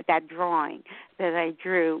that drawing that I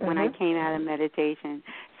drew when I came out of meditation.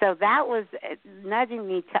 So that was nudging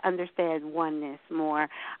me to understand oneness more.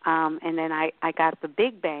 And then I got the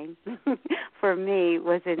big bang for me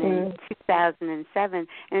was in 2007,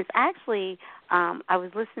 and it's actually I was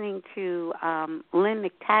listening to Lynn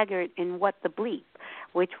McTaggart in What the Bleep,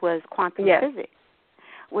 which was quantum physics.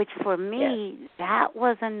 Which for me, that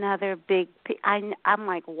was another big. I'm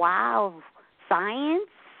like, wow, science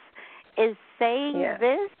is saying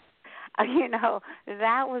this.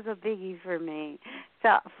 That was a biggie for me.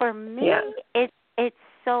 So for me, it's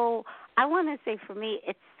so. I want to say for me,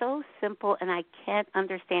 it's so simple, and I can't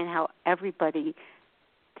understand how everybody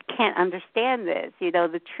can't understand this.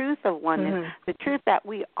 The truth of oneness, the truth that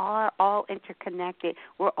we are all interconnected.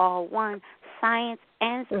 We're all one. Science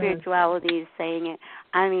and spirituality is saying it.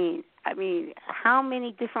 I mean, I mean, how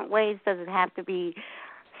many different ways does it have to be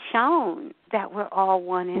shown that we're all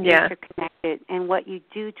one and interconnected, and what you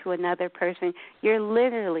do to another person, you're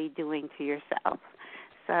literally doing to yourself.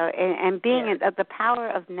 So, and being in the power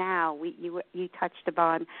of now, you touched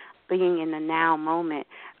upon being in the now moment.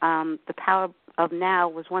 The Power of Now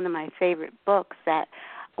was one of my favorite books that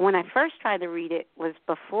when I first tried to read it was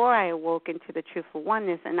before I awoke into the truthful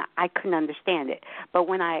oneness, and I couldn't understand it. But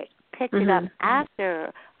when I picked it up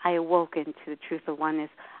after I awoke into the truth of oneness,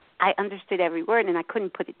 I understood every word, and I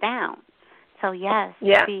couldn't put it down. So, yes,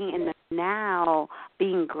 being in the now,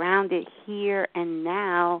 being grounded here and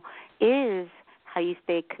now is how you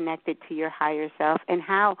stay connected to your higher self, and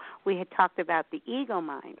how we had talked about the ego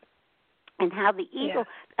mind. And how the ego,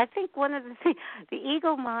 I think one of the things, the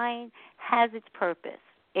ego mind has its purpose.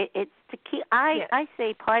 It's to keep, I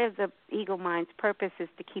say part of the ego mind's purpose is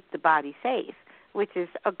to keep the body safe, which is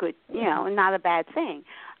a good, not a bad thing.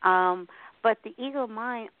 But the ego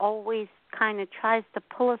mind always kind of tries to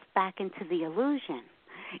pull us back into the illusion,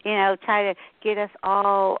 try to get us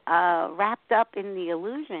all wrapped up in the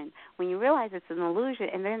illusion when you realize it's an illusion,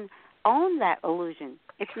 and then own that illusion.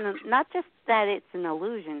 It's not just that it's an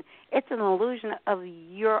illusion. It's an illusion of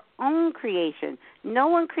your own creation. No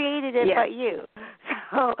one created it but you.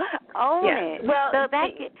 So own it. Well, so that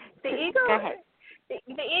the ego. Go ahead.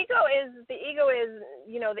 The ego is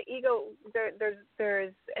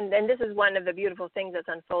there's and this is one of the beautiful things that's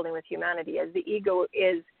unfolding with humanity, is the ego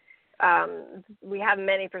is we have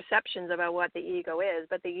many perceptions about what the ego is,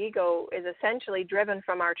 but the ego is essentially driven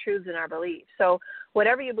from our truths and our beliefs. So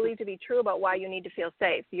whatever you believe to be true about why you need to feel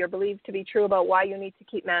safe, you're believed to be true about why you need to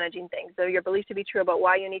keep managing things, so you're believed to be true about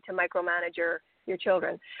why you need to micromanage your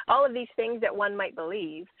children. All of these things that one might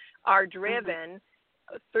believe are driven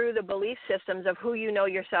through the belief systems of who you know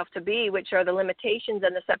yourself to be, which are the limitations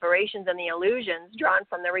and the separations and the illusions drawn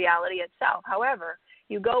from the reality itself. However,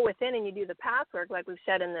 you go within and you do the pathwork, like we've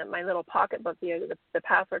said in my little pocket book, the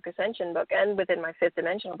Pathwork Ascension book, and within my Fifth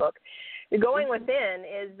Dimensional book. Going within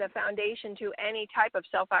is the foundation to any type of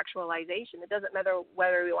self-actualization. It doesn't matter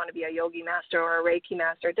whether we want to be a yogi master or a Reiki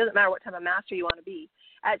master. It doesn't matter what type of master you want to be.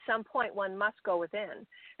 At some point, one must go within,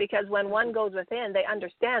 because when one goes within, they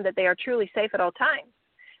understand that they are truly safe at all times.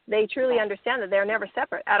 They truly understand that they're never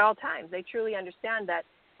separate at all times. They truly understand that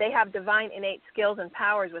they have divine innate skills and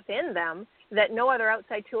powers within them that no other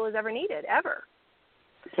outside tool is ever needed, ever.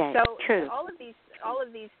 Okay, so true. all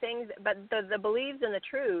of these things, but the beliefs and the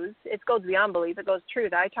truths, it goes beyond belief, it goes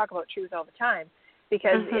truth. I talk about truth all the time,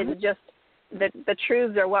 because it's just the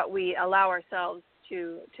truths are what we allow ourselves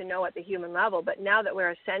to know at the human level. But now that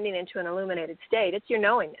we're ascending into an illuminated state, it's your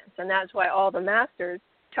knowingness, and that's why all the masters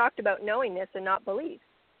talked about knowingness and not belief.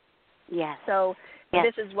 Yes. So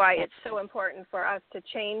this is why it's so important for us to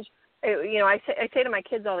change. I say to my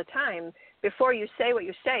kids all the time, before you say what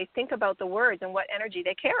you say, think about the words and what energy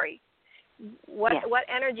they carry. What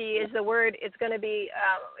energy is the word? It's going to be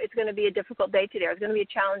a difficult day today. Or it's going to be a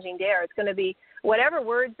challenging day. Or it's going to be whatever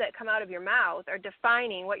words that come out of your mouth are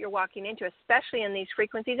defining what you're walking into, especially in these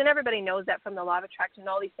frequencies. And everybody knows that from the law of attraction and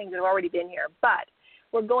all these things that have already been here. But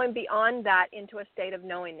we're going beyond that into a state of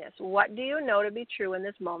knowingness. What do you know to be true in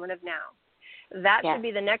this moment of now? That should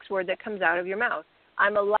be the next word that comes out of your mouth.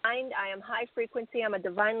 I'm aligned. I am high frequency. I'm a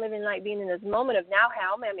divine living light being in this moment of now.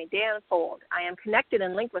 How may my day unfold? I am connected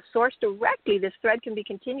and linked with Source directly. This thread can be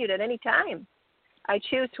continued at any time. I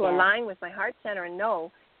choose to align with my heart center and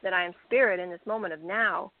know that I am spirit in this moment of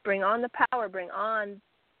now. Bring on the power. Bring on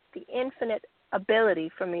the infinite ability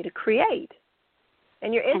for me to create.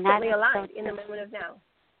 And you're instantly aligned in the moment of now.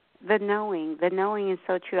 The knowing is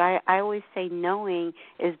so true. I always say knowing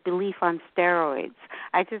is belief on steroids.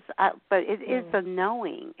 But it is the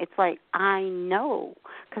knowing. It's like I know,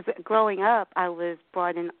 because growing up, I was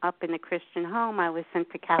brought up in a Christian home. I was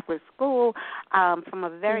sent to Catholic school from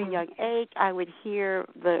a very young age. I would hear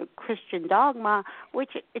the Christian dogma,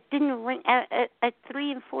 which it didn't ring at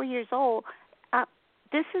 3 and 4 years old.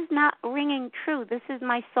 This is not ringing true. This is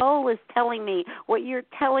my soul is telling me what you're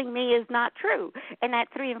telling me is not true. And at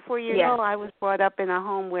 3 and 4 years old, I was brought up in a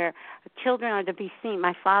home where children are to be seen.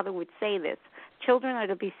 My father would say this: children are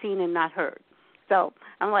to be seen and not heard. So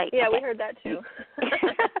I'm like, we heard that too.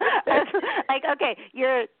 Like, okay,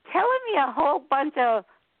 you're telling me a whole bunch of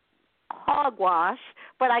hogwash,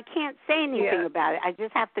 but I can't say anything about it. I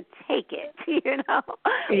just have to take it,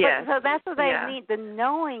 Yeah. So that's what I need. The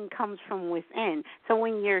knowing comes from within. So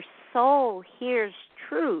when your soul hears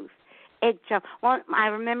truth, it jumps. Well, I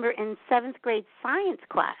remember in 7th grade science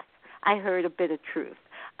class, I heard a bit of truth.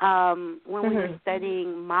 When we were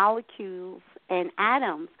studying molecules and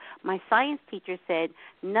atoms, my science teacher said,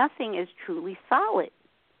 nothing is truly solid.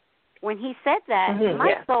 when he said that,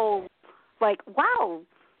 my soul, like, wow,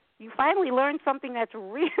 you finally learned something that's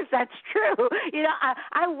real, that's true. You know,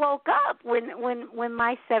 I woke up when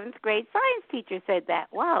my 7th grade science teacher said that.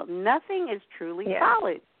 Wow, nothing is truly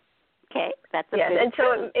solid. Okay, that's a bit and true.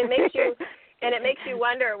 so it makes you, and it makes you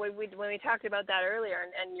wonder when we talked about that earlier,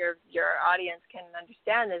 and your audience can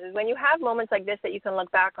understand this, is when you have moments like this that you can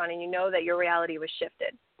look back on and you know that your reality was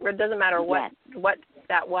shifted. It doesn't matter what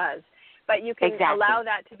that was. But you can allow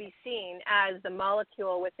that to be seen as the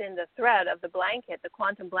molecule within the thread of the blanket, the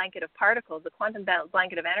quantum blanket of particles, the quantum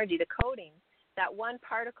blanket of energy, the coding, that one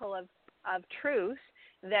particle of truth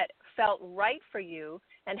that felt right for you,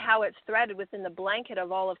 and how it's threaded within the blanket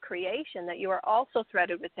of all of creation that you are also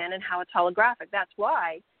threaded within, and how it's holographic. That's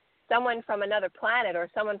why someone from another planet or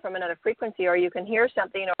someone from another frequency, or you can hear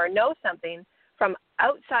something or know something from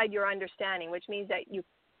outside your understanding, which means that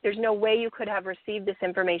there's no way you could have received this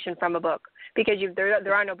information from a book, because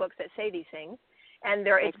there are no books that say these things, and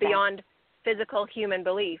it's beyond physical human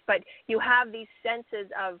belief. But you have these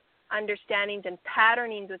senses of understandings and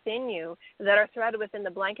patternings within you that are threaded within the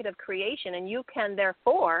blanket of creation, and you can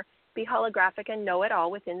therefore be holographic and know it all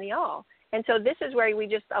within the all. And so this is where we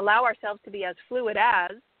just allow ourselves to be as fluid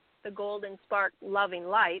as the golden spark loving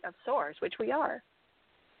light of Source, which we are.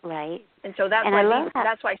 Right. And so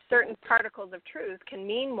that's why certain particles of truth can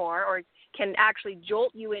mean more, or can actually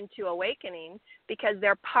jolt you into awakening, because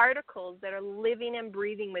they're particles that are living and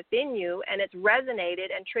breathing within you, and it's resonated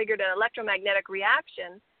and triggered an electromagnetic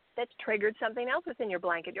reaction that's triggered something else within your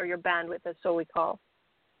blanket or your bandwidth, as so we call.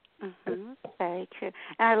 Mm-hmm. Very true.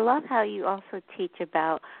 And I love how you also teach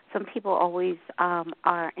about, some people always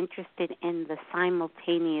are interested in the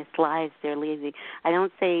simultaneous lives they're living. I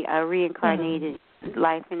don't say a reincarnated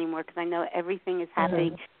life anymore, because I know everything is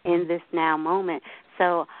happening in this now moment.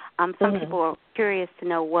 So some people are curious to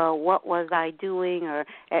know, well, what was I doing,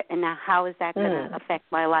 and now how is that going to affect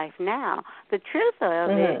my life now? The truth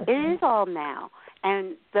of it is all now,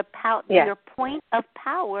 and your point of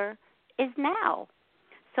power is now.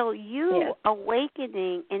 So you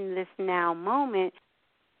awakening in this now moment,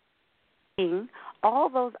 all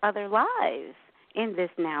those other lives in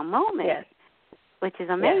this now moment, which is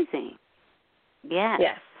amazing. Yes.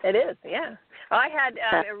 Yes, it is. Yeah. Well, I had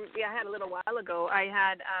a little while ago. I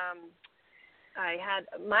had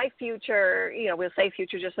my future. You know, we'll say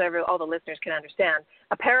future just so all the listeners can understand.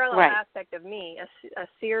 A parallel aspect of me, a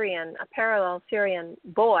parallel Syrian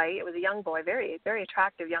boy. It was a young boy, very very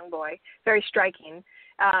attractive young boy, very striking.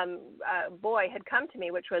 Boy had come to me,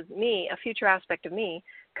 which was me, a future aspect of me,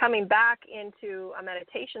 coming back into a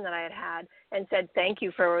meditation that I had and said, thank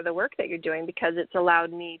you for the work that you're doing, because it's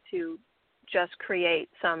allowed me to just create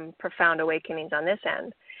some profound awakenings on this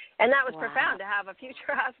end. And that was profound, to have a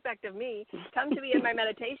future aspect of me come to me in my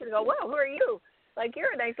meditation and go, whoa, who are you? Like,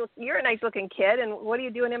 you're a nice looking kid, and what are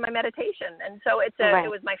you doing in my meditation? And so it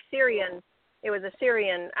was my Syrian. It was a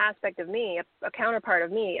Syrian aspect of me, a counterpart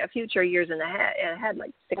of me, a future years ahead,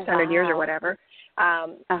 like 600 years or whatever. So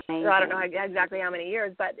I don't know exactly how many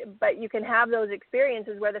years, but you can have those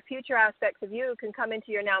experiences where the future aspects of you can come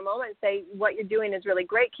into your now moment and say, what you're doing is really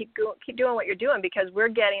great. Keep doing what you're doing, because we're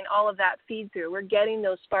getting all of that feed through. We're getting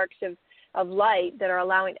those sparks of light that are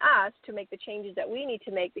allowing us to make the changes that we need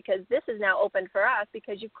to make, because this is now open for us,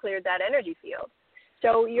 because you've cleared that energy field.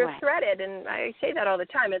 So you're threaded, and I say that all the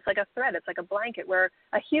time. It's like a thread. It's like a blanket. We're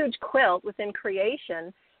a huge quilt within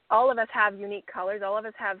creation. All of us have unique colors. All of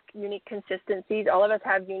us have unique consistencies. All of us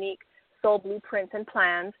have unique soul blueprints and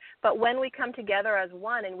plans. But when we come together as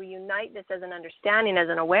one and we unite this as an understanding, as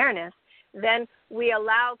an awareness, then we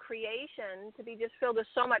allow creation to be just filled with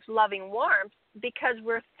so much loving warmth, because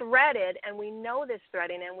we're threaded, and we know this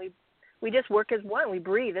threading, and we just work as one. We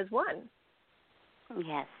breathe as one.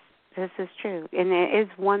 Yes. This is true, and there is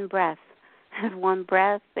one breath. There's one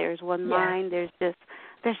breath. There's one mind. There's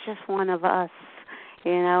just one of us,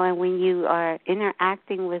 you know. And when you are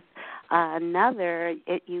interacting with another,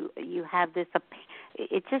 you have this.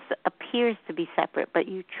 It just appears to be separate, but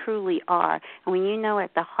you truly are. And when you know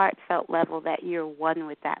at the heartfelt level that you're one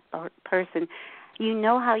with that person, you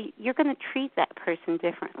know how you're going to treat that person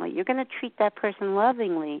differently. You're going to treat that person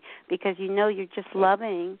lovingly, because you know you're just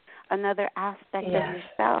loving another aspect of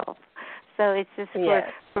yourself. So it's just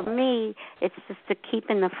for me, it's just to keep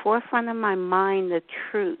in the forefront of my mind the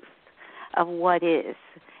truth of what is,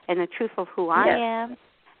 and the truth of who I am,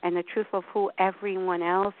 and the truth of who everyone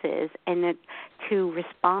else is, and to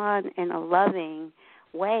respond in a loving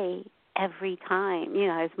way every time,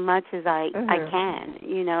 as much as I can,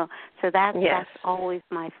 So that's always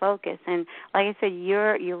my focus. And like I said,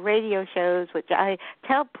 your radio shows, which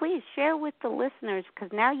please share with the listeners,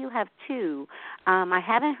 because now you have two. I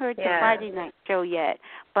haven't heard the Friday night show yet,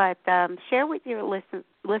 but share with your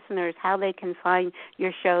listeners how they can find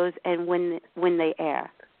your shows and when they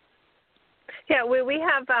air. Yeah, we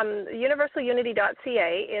have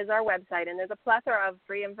universalunity.ca is our website, and there's a plethora of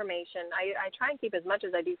free information. I try and keep as much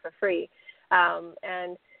as I do for free.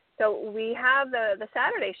 And so we have the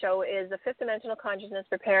Saturday show is the Fifth Dimensional Consciousness,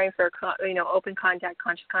 preparing for, open contact,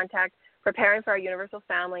 conscious contact, preparing for our universal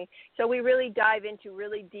family. So we really dive into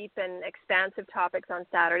really deep and expansive topics on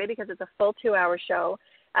Saturday because it's a full 2-hour show.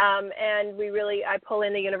 And I pull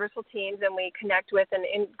in the universal teams, and we connect with and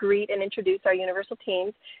greet and introduce our universal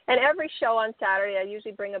teams. And every show on Saturday, I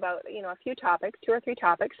usually bring about, a few topics, 2 or 3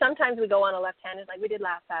 topics. Sometimes we go on a left-handed like we did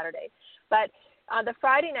last Saturday. But the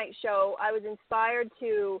Friday night show, I was inspired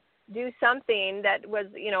to do something that was,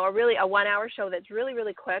 a 1-hour show that's really,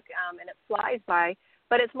 really quick, and it flies by.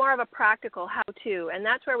 But it's more of a practical how-to. And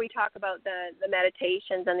that's where we talk about the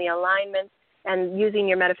meditations and the alignments, and using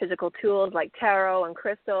your metaphysical tools like tarot and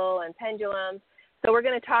crystal and pendulums. So we're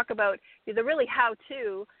going to talk about the really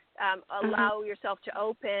how-to, allow yourself to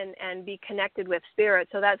open and be connected with spirit.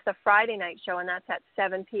 So that's the Friday night show, and that's at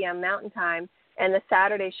 7 p.m. Mountain Time, and the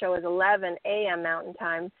Saturday show is 11 a.m. Mountain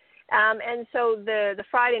Time. And so the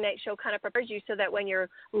Friday night show kind of prepares you so that when you're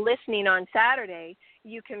listening on Saturday,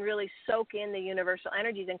 you can really soak in the universal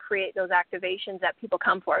energies and create those activations that people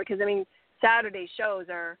come for. Because, Saturday shows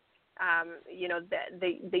are,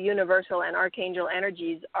 the universal and archangel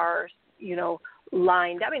energies are,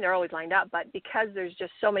 lined up. They're always lined up, but because there's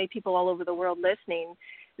just so many people all over the world listening,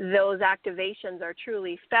 those activations are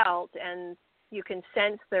truly felt, and you can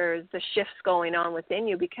sense there's the shifts going on within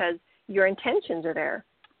you because your intentions are there.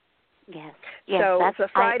 Yes. So that's the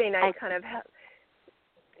Friday night kind of.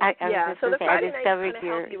 So the Friday night kind of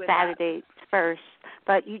helps you with Saturday first,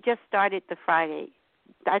 but you just started the Friday,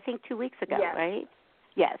 I think 2 weeks ago, right?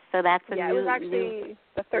 Yes, so that's a new... it was actually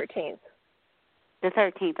the 13th. The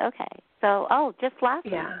 13th, okay. So, just last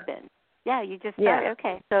week then. Yeah, you just started. Yeah.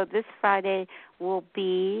 Okay, so this Friday will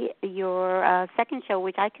be your second show,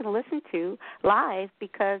 which I can listen to live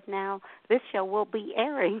because now this show will be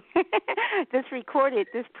airing. This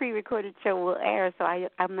pre-recorded show will air, so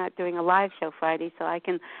I'm not doing a live show Friday, so I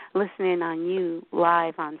can listen in on you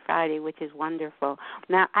live on Friday, which is wonderful.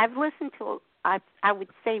 Now, I've listened to... I would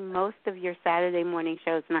say most of your Saturday morning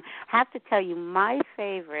shows, and I have to tell you, my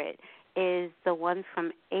favorite is the one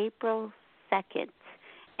from April 2nd,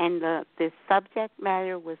 and the subject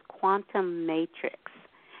matter was Quantum Matrix.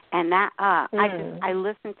 And that I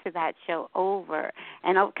listened to that show over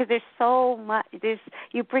and over because there's so much.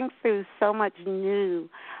 You bring through so much new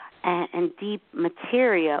and deep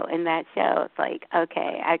material in that show. It's like,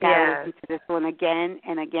 okay, I got to listen to this one again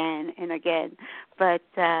and again and again. But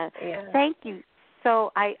thank you.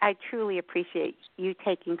 So I truly appreciate you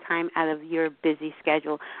taking time out of your busy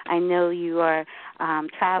schedule. I know you are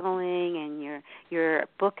traveling, and your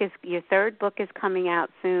third book is coming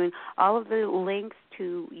out soon. All of the links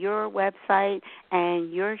to your website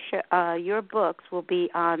and your books will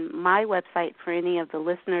be on my website for any of the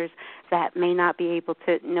listeners that may not be able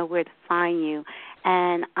to know where to find you.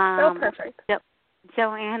 And perfect.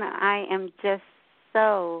 Joanna, I am just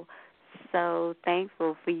so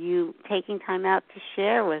thankful for you taking time out to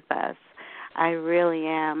share with us. I really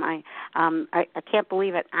am. I can't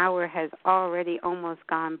believe an hour has already almost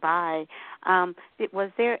gone by.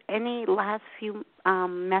 Was there any last few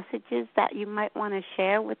messages that you might want to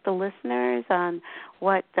share with the listeners on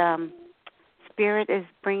what Spirit is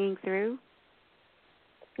bringing through?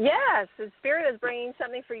 Yes, the Spirit is bringing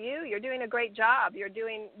something for you. You're doing a great job. You're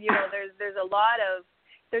doing, there's a lot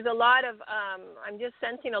of, I'm just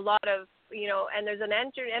sensing a lot of, and there's an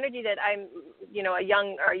energy that I'm,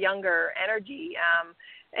 a younger energy,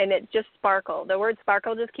 and it just sparkle. The word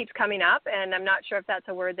sparkle just keeps coming up, and I'm not sure if that's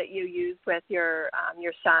a word that you use with your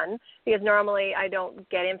son, because normally I don't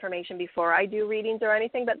get information before I do readings or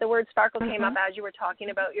anything, but the word sparkle came up as you were talking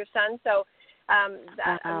about your son, so I'm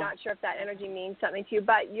not sure if that energy means something to you,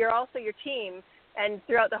 but you're also your team, and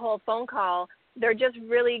throughout the whole phone call, they're just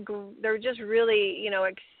really,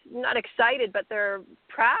 not excited, but they're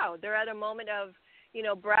proud. They're at a moment of,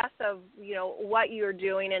 breath of, what you're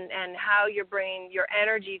doing and how you're bringing your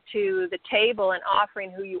energy to the table and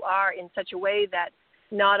offering who you are in such a way that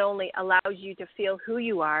not only allows you to feel who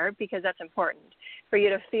you are, because that's important, for you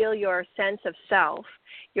to feel your sense of self,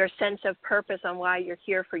 your sense of purpose on why you're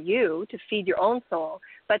here for you, to feed your own soul,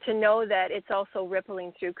 but to know that it's also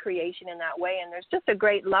rippling through creation in that way. And there's just a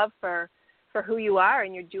great love for who you are,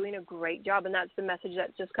 and you're doing a great job. And that's the message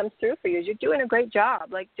that just comes through for you, is you're doing a great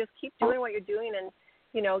job. Like, just keep doing what you're doing, and,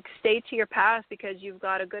 you know, stay to your path, because you've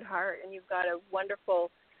got a good heart and you've got a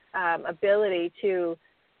wonderful ability to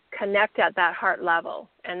connect at that heart level.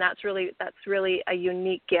 And that's really a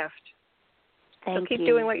unique gift. So keep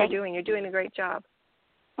doing what you're doing. You're doing a great job.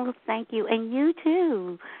 Well, thank you. And you,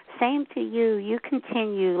 too. Same to you. You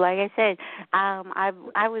continue. Like I said, I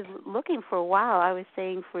was looking for a while. I was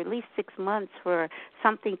saying for at least 6 months for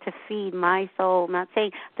something to feed my soul. I'm not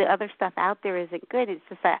saying the other stuff out there isn't good. It's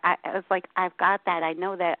just that I was like, I've got that. I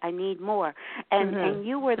know that I need more. And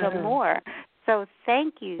you were the more. So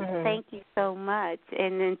thank you. Thank you so much.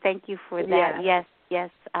 And then thank you for that. Yes,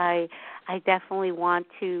 I definitely want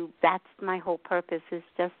to. That's my whole purpose, is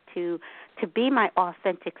just to be my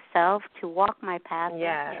authentic self, to walk my path,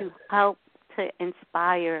 to help, to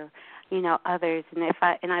inspire, you know, others.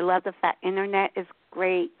 And I love the fact internet is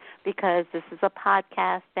great, because this is a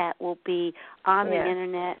podcast that will be on the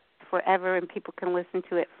internet forever, and people can listen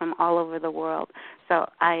to it from all over the world. So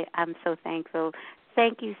I'm so thankful.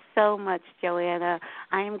 Thank you so much, Joanna.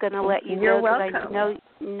 I am going to let you You're go, because welcome.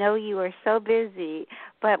 I know you are so busy.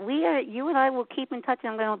 But you and I will keep in touch.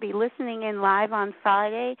 I'm going to be listening in live on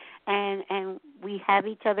Friday, and we have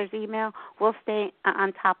each other's email. We'll stay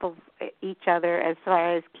on top of each other as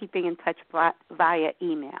far as keeping in touch via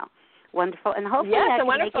email. Wonderful. And hopefully I can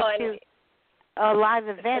make it to a live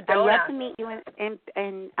event. I'd love to meet you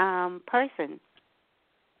in person.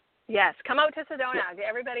 Yes, come out to Sedona.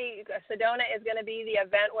 Everybody, Sedona is going to be the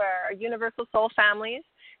event where our Universal Soul families,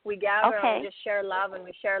 we gather and we just share love and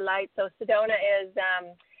we share light. So Sedona is,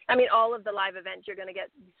 all of the live events, you're going to get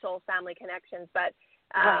soul family connections. But,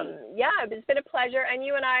 it's been a pleasure. And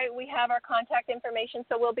you and I, we have our contact information,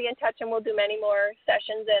 so we'll be in touch, and we'll do many more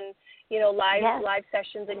sessions and, live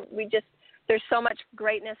sessions. And there's so much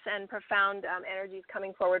greatness and profound energies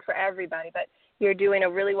coming forward for everybody. But you're doing a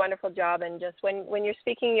really wonderful job, and just when you're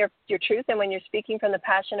speaking your truth, and when you're speaking from the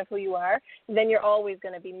passion of who you are, then you're always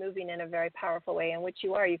going to be moving in a very powerful way, in which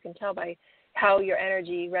you are. You can tell by how your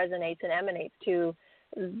energy resonates and emanates to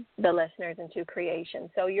the listeners and to creation.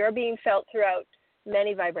 So you're being felt throughout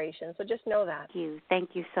many vibrations, so just know that.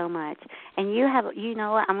 Thank you so much. And you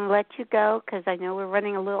know what, I'm going to let you go, because I know we're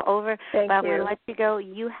running a little over, but I'm going to let you go.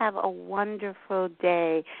 You have a wonderful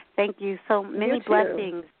day. Thank you. So many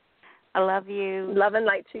blessings. I love you. Love and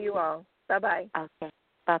light to you all. Bye-bye. Okay.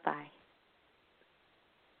 Bye-bye.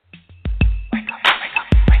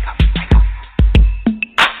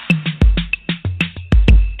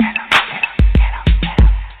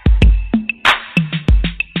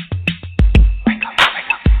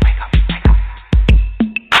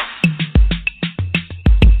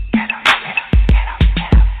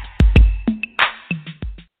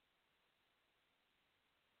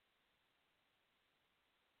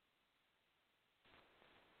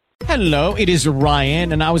 Hello, it is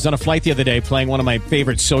Ryan, and I was on a flight the other day playing one of my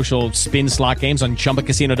favorite social spin slot games on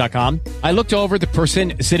ChumbaCasino.com. I looked over at the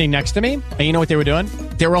person sitting next to me, and you know what they were doing?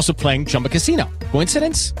 They were also playing Chumba Casino.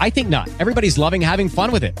 Coincidence? I think not. Everybody's loving having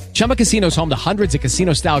fun with it. Chumba Casino is home to hundreds of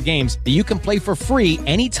casino-style games that you can play for free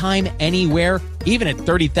anytime, anywhere, even at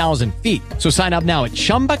 30,000 feet. So sign up now at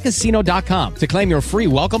ChumbaCasino.com to claim your free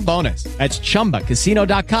welcome bonus. That's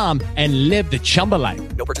ChumbaCasino.com and live the Chumba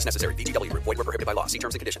life. No purchase necessary. VGW. Void where prohibited by law. See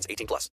terms and conditions. 18+.